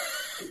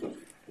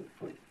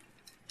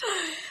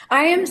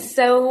 I'm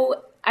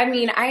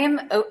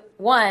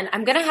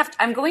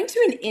going to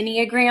an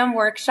Enneagram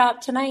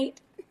workshop tonight.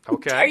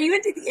 Okay. Are you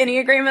into the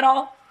Enneagram at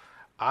all?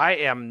 I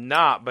am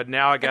not, but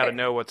now I got to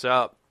know what's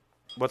up.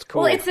 What's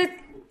cool? Well,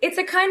 it's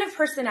a kind of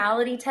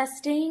personality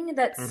testing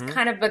that's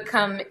kind of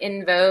become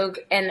in vogue.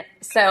 And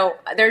so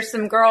there's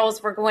some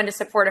girls, we're going to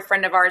support a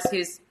friend of ours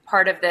who's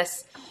part of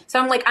this. So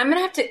I'm like, I'm going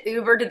to have to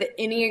Uber to the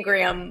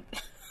Enneagram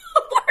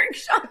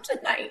workshop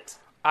tonight.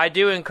 I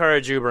do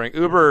encourage Ubering.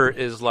 Uber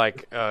is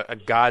like a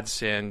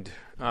godsend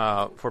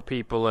for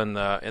people in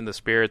the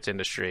spirits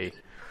industry,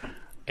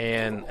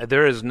 and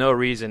there is no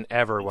reason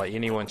ever why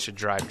anyone should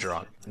drive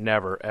drunk.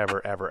 Never,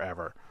 ever, ever,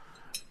 ever.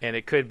 And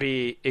it could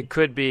be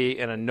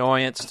an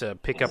annoyance to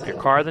pick up your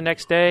car the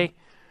next day,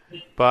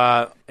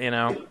 but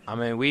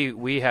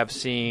we have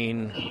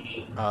seen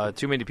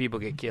too many people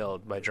get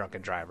killed by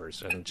drunken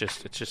drivers, and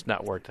it's just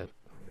not worth it.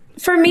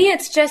 For me,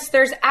 it's just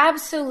there's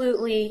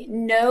absolutely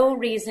no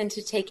reason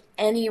to take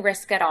any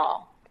risk at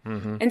all.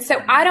 Mm-hmm. And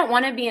so I don't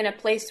want to be in a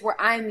place where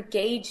I'm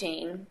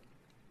gauging,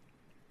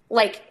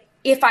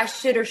 if I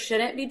should or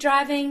shouldn't be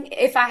driving.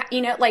 If I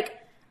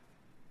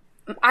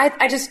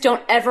just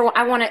don't ever.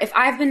 I want to. If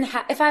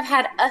I've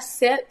had a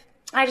sip,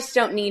 I just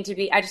don't need to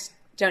be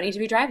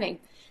driving.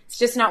 It's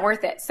just not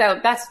worth it. So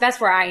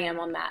that's where I am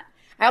on that.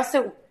 I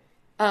also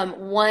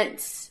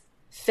once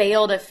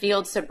failed a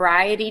field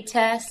sobriety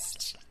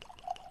test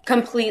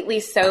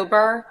completely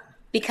sober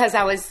because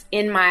I was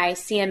in my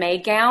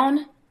CMA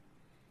gown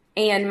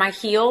and my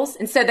heels.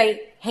 And so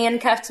they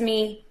handcuffed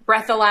me,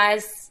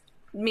 breathalyzed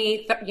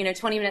me,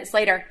 20 minutes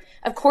later.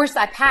 Of course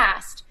I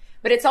passed,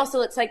 but it's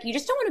like, you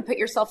just don't want to put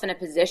yourself in a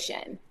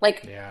position.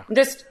 I'm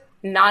just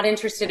not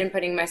interested in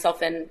putting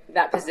myself in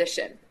that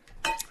position.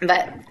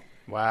 But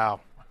wow.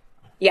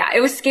 Yeah,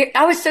 it was scary.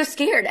 I was so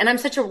scared, and I'm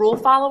such a rule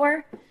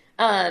follower.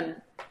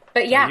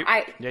 But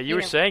yeah, you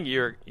were saying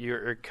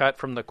you're cut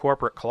from the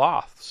corporate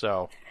cloth,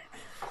 so.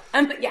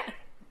 Yeah.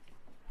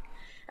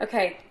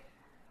 Okay.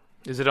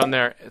 Is it on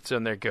there? It's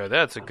on there. Good.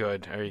 That's a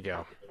good. There you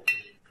go.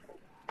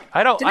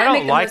 I don't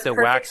like the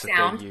wax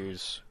that they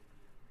use.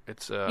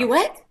 It's You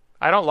what?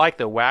 I don't like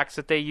the wax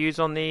that they use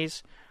on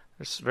these.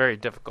 It's very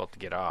difficult to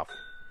get off.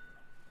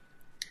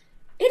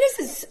 It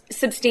is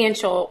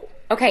substantial.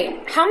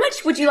 Okay, how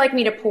much would you like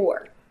me to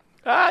pour?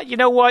 You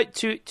know what?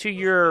 To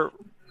your.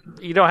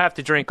 You don't have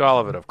to drink all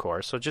of it, of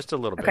course, so just a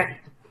little bit. Okay.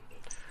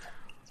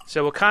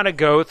 So we'll kind of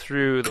go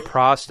through the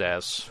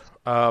process.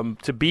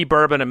 To be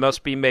bourbon, it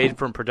must be made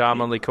from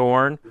predominantly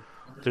corn.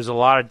 There's a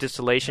lot of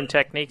distillation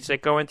techniques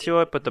that go into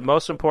it, but the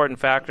most important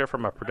factor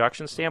from a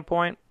production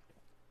standpoint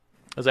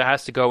is it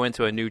has to go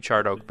into a new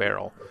charred oak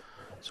barrel.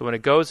 So when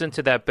it goes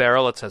into that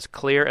barrel, it's as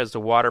clear as the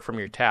water from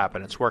your tap,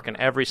 and it's working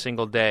every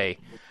single day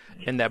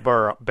in that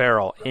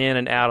barrel, in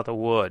and out of the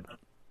wood.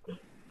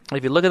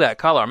 If you look at that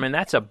color,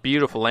 that's a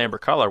beautiful amber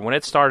color. When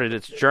it started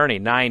its journey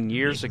 9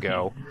 years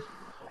ago,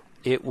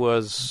 it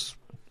was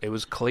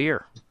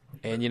clear.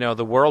 And,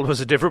 the world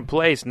was a different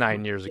place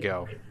 9 years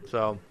ago.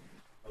 So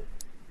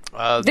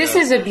this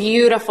is a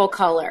beautiful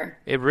color.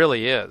 It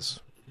really is.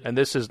 And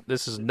this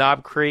is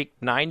Knob Creek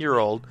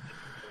 9-year-old.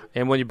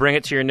 And when you bring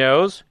it to your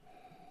nose,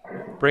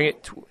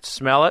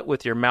 smell it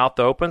with your mouth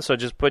open. So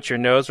just put your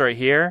nose right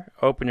here,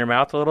 open your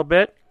mouth a little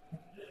bit.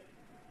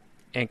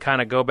 and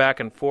kind of go back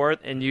and forth,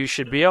 and you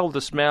should be able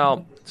to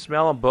smell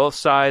on both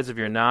sides of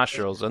your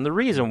nostrils. And the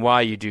reason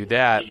why you do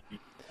that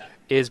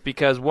is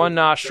because one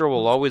nostril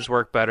will always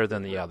work better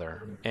than the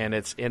other, and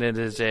it's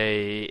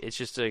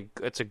a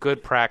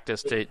good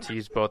practice to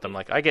use both of them.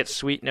 Like I get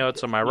sweet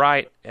notes on my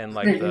right, and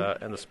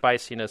the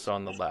spiciness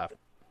on the left.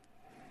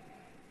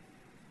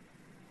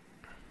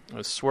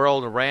 It's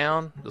swirled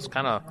around, just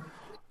kind of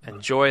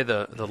enjoy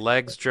the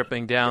legs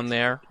dripping down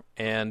there.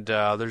 And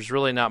there's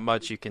really not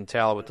much you can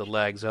tell with the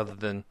legs other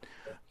than,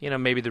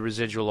 maybe the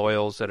residual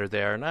oils that are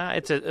there. And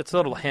it's a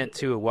little hint,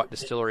 too, of what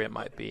distillery it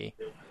might be.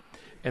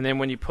 And then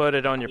when you put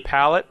it on your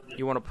palate,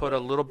 you want to put a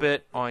little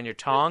bit on your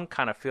tongue,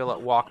 kind of feel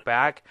it walk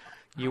back.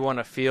 You want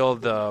to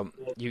feel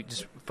you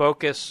just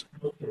focus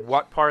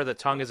what part of the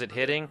tongue is it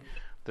hitting.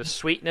 The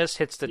sweetness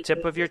hits the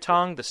tip of your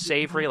tongue. The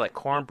savory, like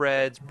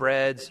cornbreads,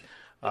 breads,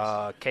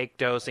 cake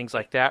doughs, things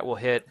like that, will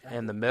hit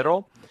in the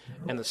middle.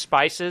 And the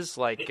spices,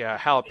 like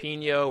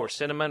jalapeno or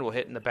cinnamon, will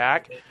hit in the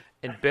back.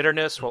 And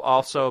bitterness will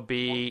also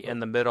be in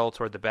the middle,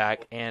 toward the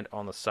back, and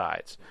on the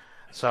sides.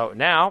 So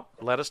now,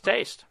 let us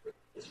taste.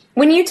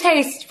 When you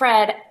taste,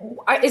 Fred,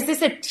 is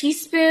this a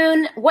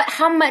teaspoon?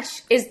 How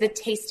much is the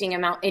tasting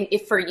amount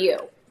for you?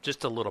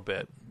 Just a little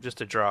bit,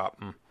 just a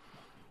drop.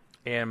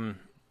 And,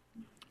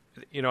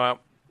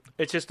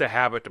 it's just a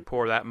habit to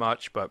pour that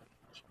much, but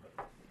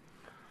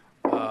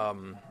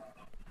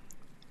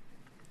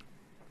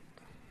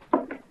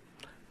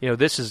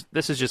this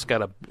is just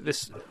got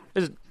this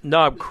is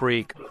Knob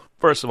Creek.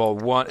 First of all,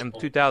 won in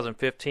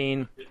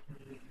 2015.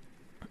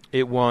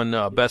 It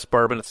won Best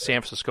Bourbon at the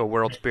San Francisco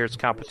World Spirits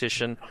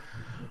Competition,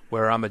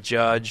 where I'm a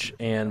judge.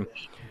 And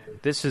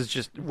this is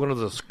just one of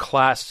those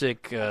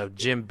classic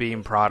Jim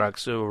Beam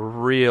products, so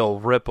real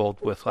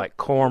rippled with like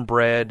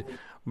cornbread,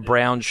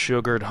 brown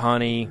sugared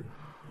honey.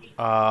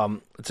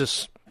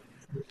 It's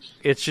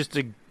just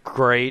a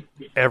great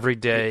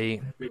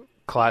everyday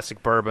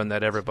classic bourbon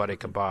that everybody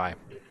can buy.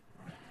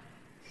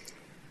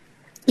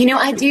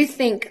 I do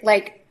think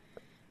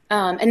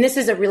and this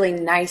is a really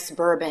nice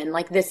bourbon.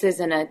 Like this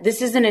isn't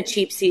a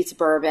cheap seats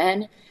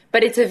bourbon,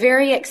 but it's a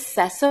very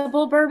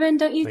accessible bourbon,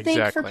 don't you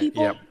think, for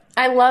people? Yep.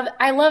 I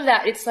love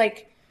that. It's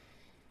like,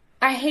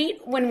 I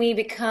hate when we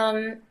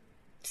become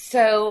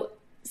so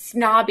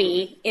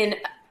snobby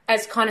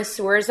as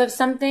connoisseurs of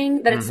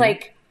something that it's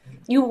like,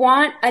 you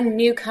want a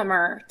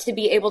newcomer to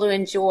be able to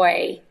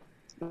enjoy,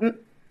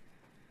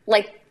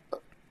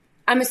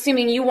 I'm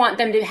assuming you want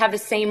them to have the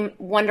same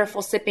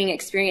wonderful sipping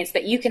experience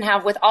that you can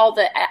have with all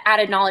the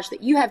added knowledge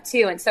that you have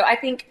too. And so I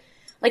think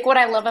what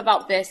I love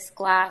about this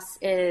glass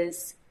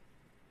is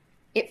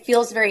it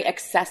feels very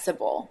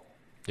accessible.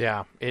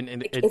 Yeah,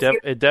 and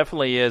it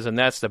definitely is, and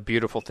that's the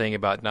beautiful thing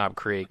about Knob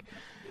Creek.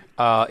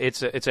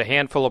 It's a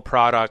handful of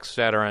products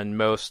that are in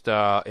most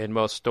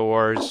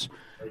stores,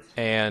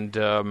 and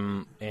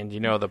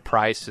the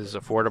price is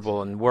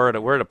affordable, and we're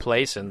at a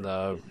place in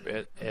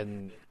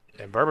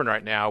bourbon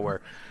right now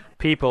where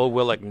people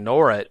will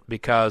ignore it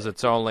because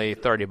it's only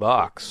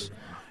 $30.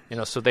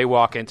 So they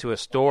walk into a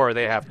store,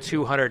 they have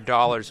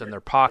 $200 in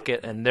their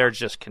pocket, and they're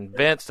just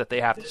convinced that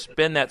they have to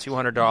spend that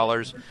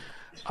 $200.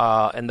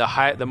 And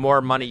the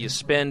more money you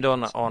spend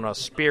on a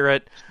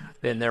spirit,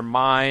 in their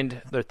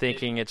mind, they're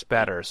thinking it's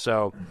better.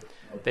 So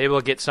they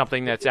will get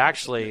something that's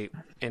actually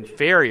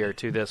inferior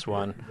to this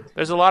one.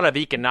 There's a lot of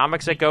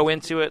economics that go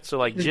into it.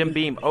 So Jim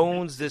Beam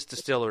owns this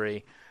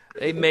distillery.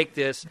 They make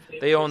this.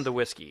 They own the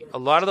whiskey. A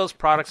lot of those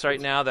products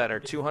right now that are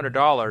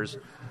 $200,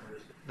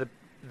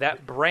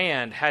 that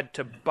brand had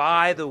to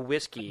buy the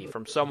whiskey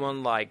from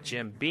someone like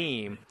Jim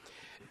Beam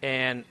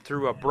and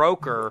through a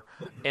broker,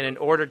 and in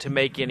order to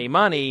make any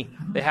money,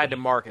 they had to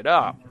mark it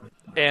up.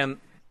 And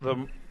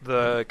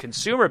the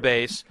consumer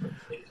base,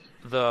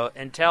 the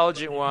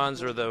intelligent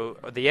ones or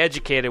the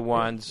educated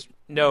ones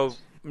know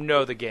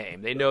the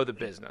game. They know the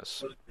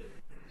business.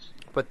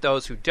 But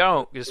those who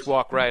don't just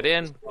walk right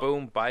in,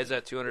 boom, buys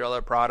that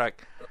 $200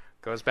 product,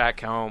 goes back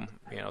home.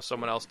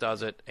 Someone else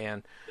does it,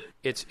 and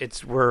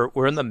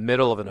we're in the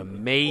middle of an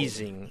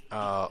amazing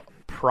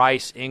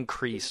price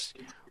increase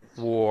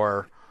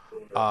war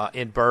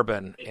in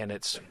bourbon, and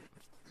it's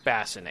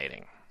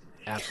fascinating,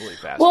 absolutely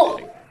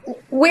fascinating. Well,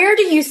 where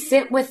do you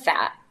sit with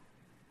that?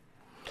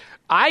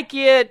 I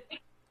get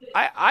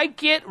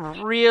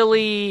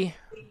really.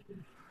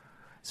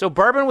 So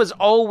bourbon was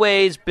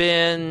always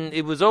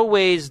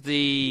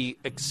the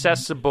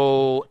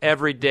accessible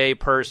everyday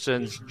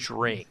person's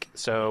drink.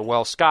 So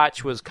while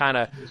Scotch was kind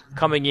of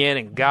coming in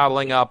and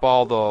gobbling up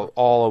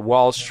all of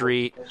Wall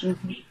Street,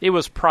 it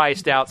was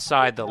priced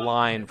outside the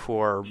line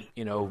for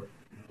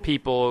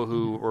people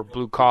who were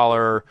blue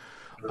collar,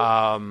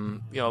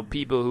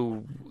 people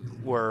who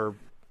were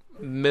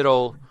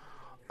middle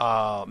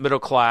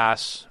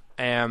class,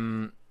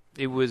 and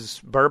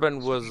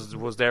bourbon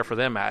was there for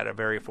them at a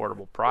very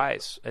affordable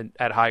price and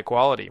at high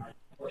quality.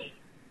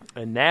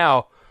 And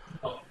now,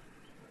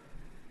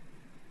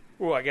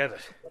 I got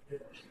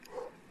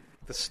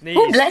the sneeze.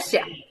 Oh, bless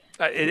you.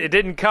 It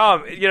didn't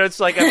come. It's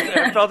like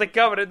I felt it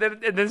coming, and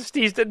then the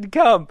sneeze didn't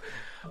come.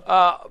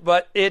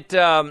 But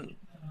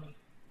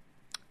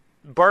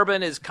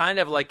bourbon is kind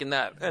of like in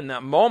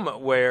that moment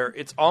where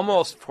it's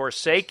almost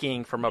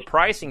forsaking, from a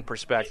pricing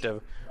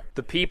perspective,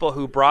 the people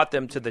who brought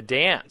them to the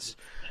dance.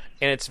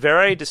 And it's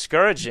very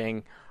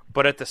discouraging,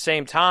 but at the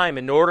same time,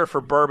 in order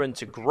for bourbon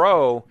to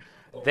grow,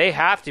 they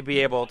have to be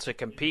able to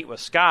compete with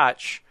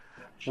Scotch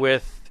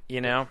with,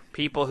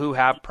 people who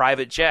have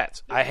private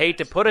jets. I hate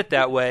to put it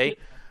that way,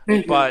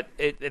 but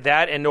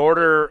in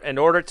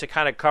order to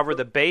kind of cover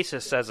the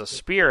basis as a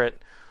spirit,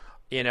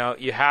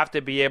 you have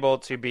to be able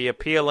to be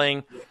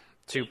appealing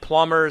to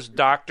plumbers,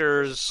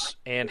 doctors,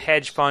 and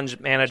hedge fund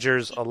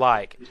managers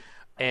alike.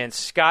 And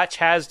Scotch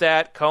has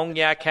that.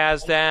 Cognac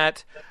has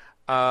that.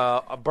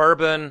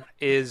 Bourbon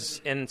is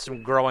in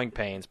some growing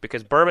pains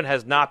because bourbon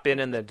has not been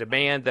in the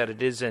demand that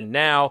it is in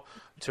now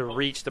to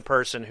reach the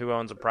person who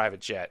owns a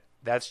private jet.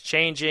 That's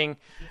changing,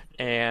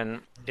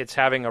 and it's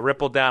having a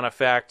ripple-down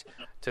effect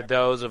to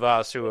those of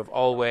us who have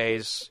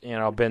always,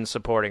 been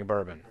supporting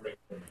bourbon.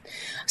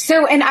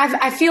 So, and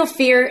I feel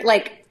fear,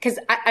 because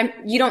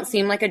you don't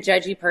seem like a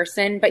judgy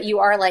person, but you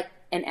are like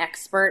an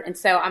expert, and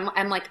so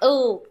I'm like,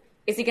 oh,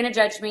 is he going to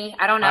judge me?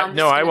 I don't know.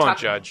 No, I won't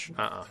judge.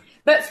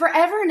 But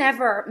forever and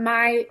ever,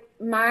 my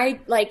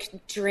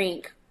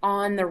drink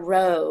on the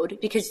road,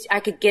 because I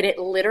could get it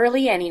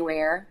literally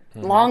anywhere,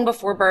 long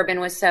before bourbon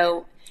was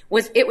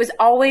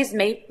always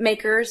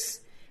Makers,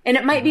 and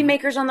it might be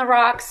Makers on the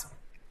rocks,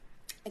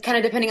 kind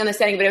of depending on the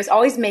setting, but it was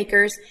always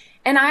Makers.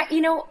 And I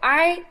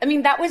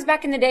mean, that was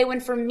back in the day when,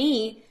 for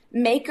me,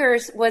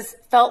 Makers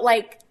felt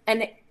like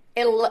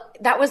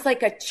that was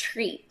like a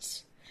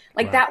treat.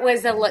 Like that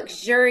was a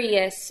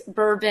luxurious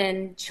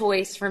bourbon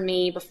choice for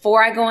me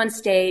before I go on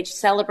stage,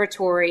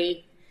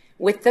 celebratory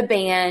with the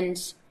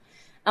band.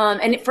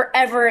 And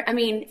forever,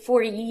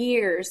 for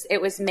years, it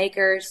was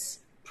Makers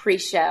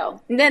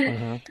pre-show. And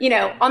then,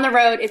 on the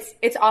road,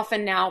 it's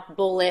often now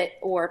Bullet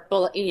or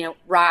Bullet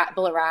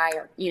Rye,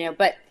 or,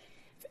 but,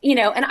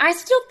 and I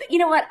still,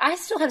 I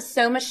still have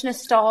so much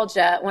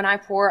nostalgia when I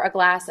pour a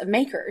glass of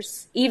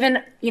Makers, even,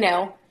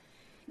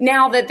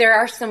 now that there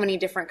are so many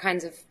different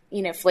kinds of,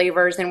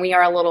 flavors, and we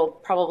are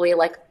probably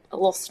like a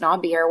little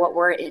snobbier what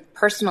we're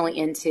personally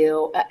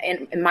into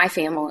in my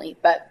family.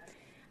 But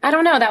I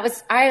don't know.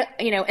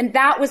 And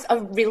that was a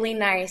really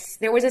nice,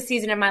 there was a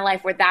season in my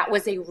life where that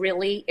was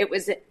it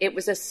was a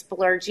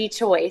splurgy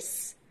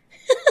choice.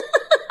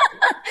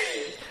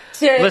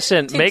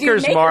 Listen,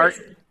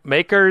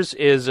 Makers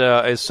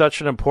is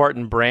such an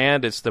important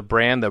brand. It's the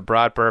brand that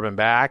brought bourbon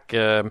back.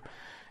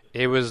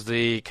 It was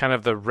the kind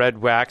of the red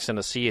wax in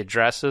a sea of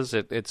dresses.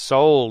 It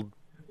sold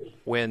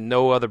when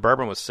no other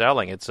bourbon was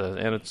selling. It's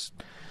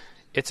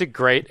a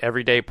great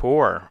everyday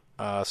pour.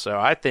 So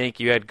I think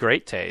you had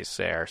great taste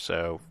there.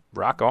 So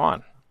rock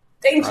on.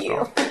 Thank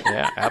you.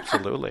 Yeah,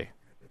 absolutely.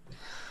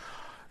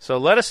 So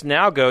let us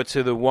now go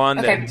to the one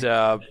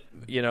that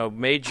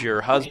made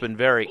your husband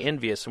very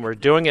envious, and we're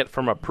doing it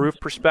from a proof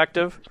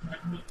perspective.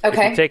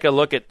 Okay. If you take a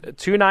look at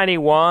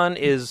 291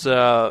 is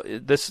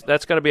this.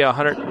 That's going to be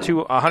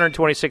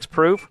 126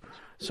 proof.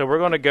 So we're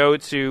going to go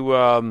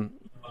to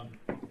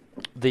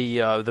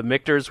the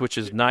Michter's, which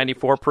is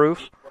 94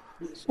 proof.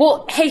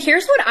 Well, hey,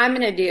 here's what I'm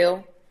going to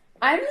do.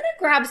 I'm going to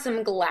grab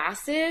some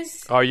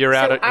glasses. Oh, you're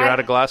out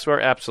of glassware?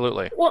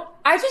 Absolutely. Well,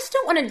 I just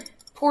don't want to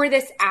pour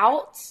this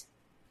out.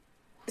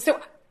 So,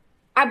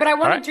 but I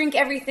want to drink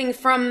everything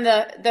from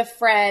the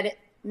Fred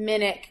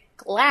Minnick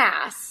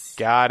glass.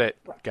 Got it.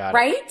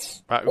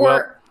 Right?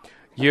 Well,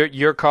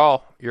 your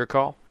call. Your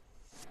call.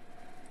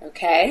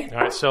 Okay. All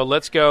right, so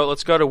let's go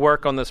to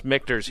work on this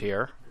Michter's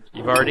here.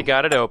 You've already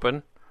got it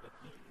open.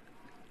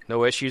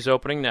 No issues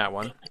opening that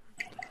one.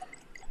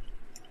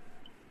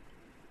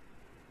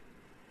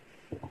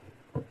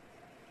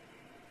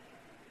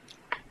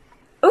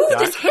 Ooh,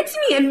 this hits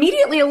me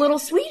immediately a little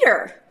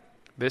sweeter.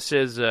 This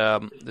is a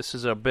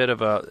bit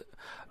of a.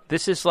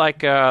 This is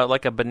like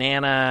a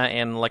banana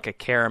and like a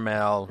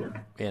caramel,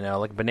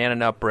 like banana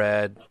nut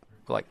bread,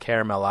 like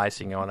caramel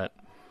icing on it.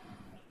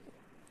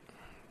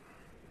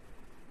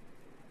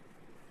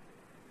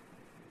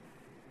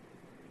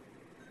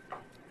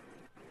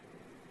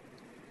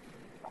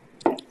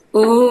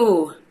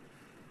 Ooh.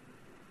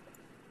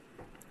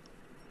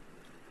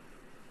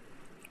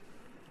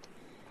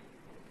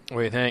 What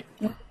do you think?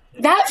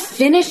 That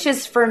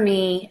finishes for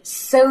me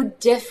so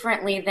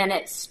differently than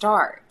it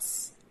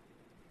starts.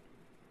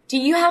 Do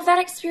you have that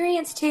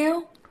experience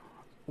too?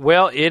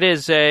 Well,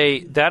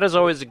 that is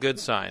always a good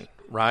sign,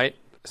 right?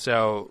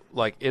 So,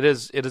 like, it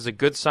is a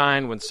good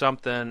sign when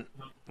something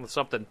it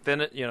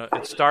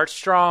starts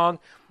strong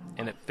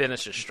and it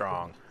finishes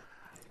strong.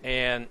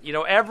 And,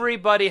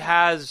 everybody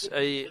has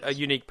a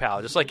unique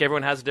palate. Just like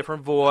everyone has a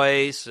different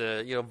voice,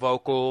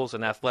 vocals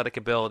and athletic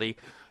ability.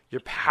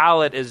 Your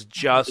palate is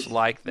just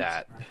like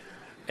that.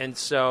 And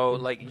so,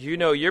 like,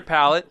 your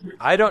palate.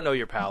 I don't know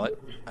your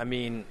palate. I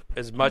mean,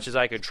 as much as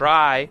I could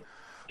try,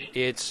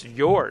 it's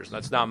yours.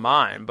 That's not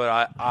mine.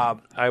 But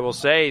I will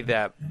say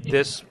that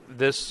this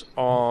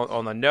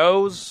on the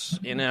nose,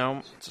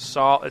 it's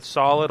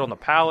solid. On the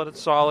palate,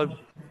 it's solid.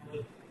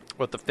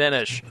 With the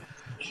finish,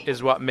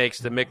 is what makes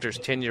the Michter's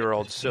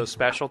 10-year-old so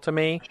special to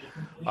me.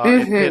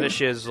 It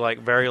finishes like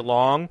very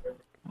long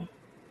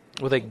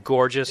with a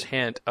gorgeous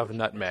hint of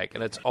nutmeg,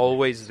 and it's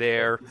always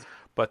there.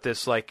 But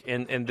this, like,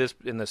 in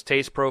this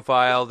taste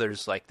profile,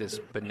 there's like this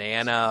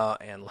banana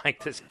and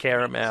like this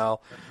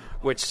caramel,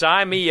 which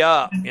sign me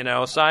up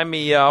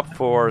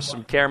for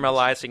some caramel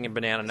icing and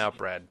banana nut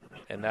bread.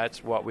 And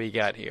that's what we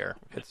got here.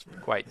 It's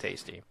quite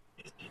tasty.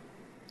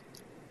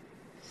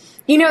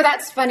 You know,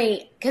 that's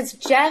funny because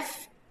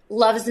Jeff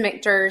loves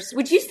Michter's.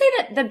 Would you say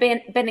that the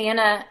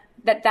banana,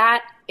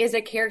 that is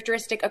a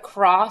characteristic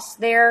across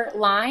their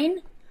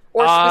line?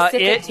 Or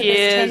specific to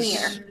this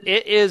 10-year?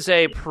 It is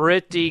a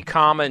pretty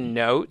common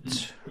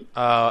note.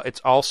 It's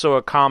also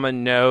a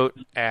common note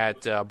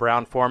at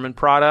Brown-Forman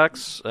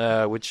Products,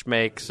 which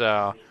makes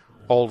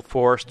Old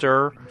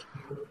Forester,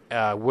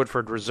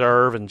 Woodford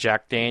Reserve, and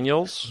Jack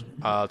Daniels.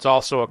 It's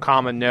also a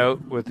common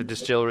note with a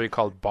distillery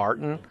called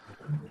Barton,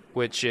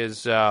 which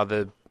is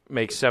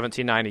makes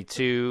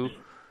 1792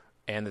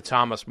 and the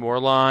Thomas More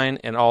line,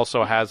 and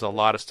also has a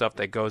lot of stuff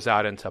that goes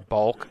out into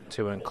bulk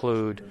to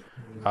include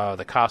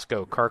the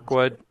Costco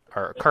Kirkland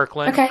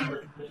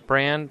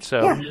brand.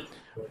 So,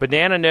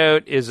 banana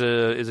note is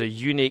a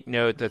unique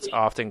note that's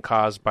often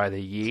caused by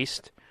the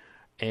yeast,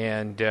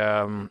 and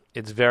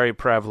it's very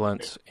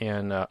prevalent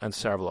in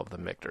several of the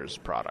Michter's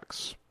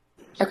products.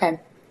 Okay,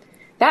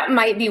 that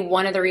might be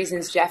one of the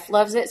reasons Jeff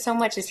loves it so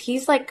much. Is he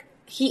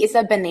is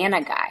a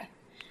banana guy.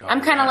 I'm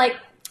kind of like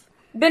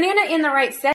banana in the right setting.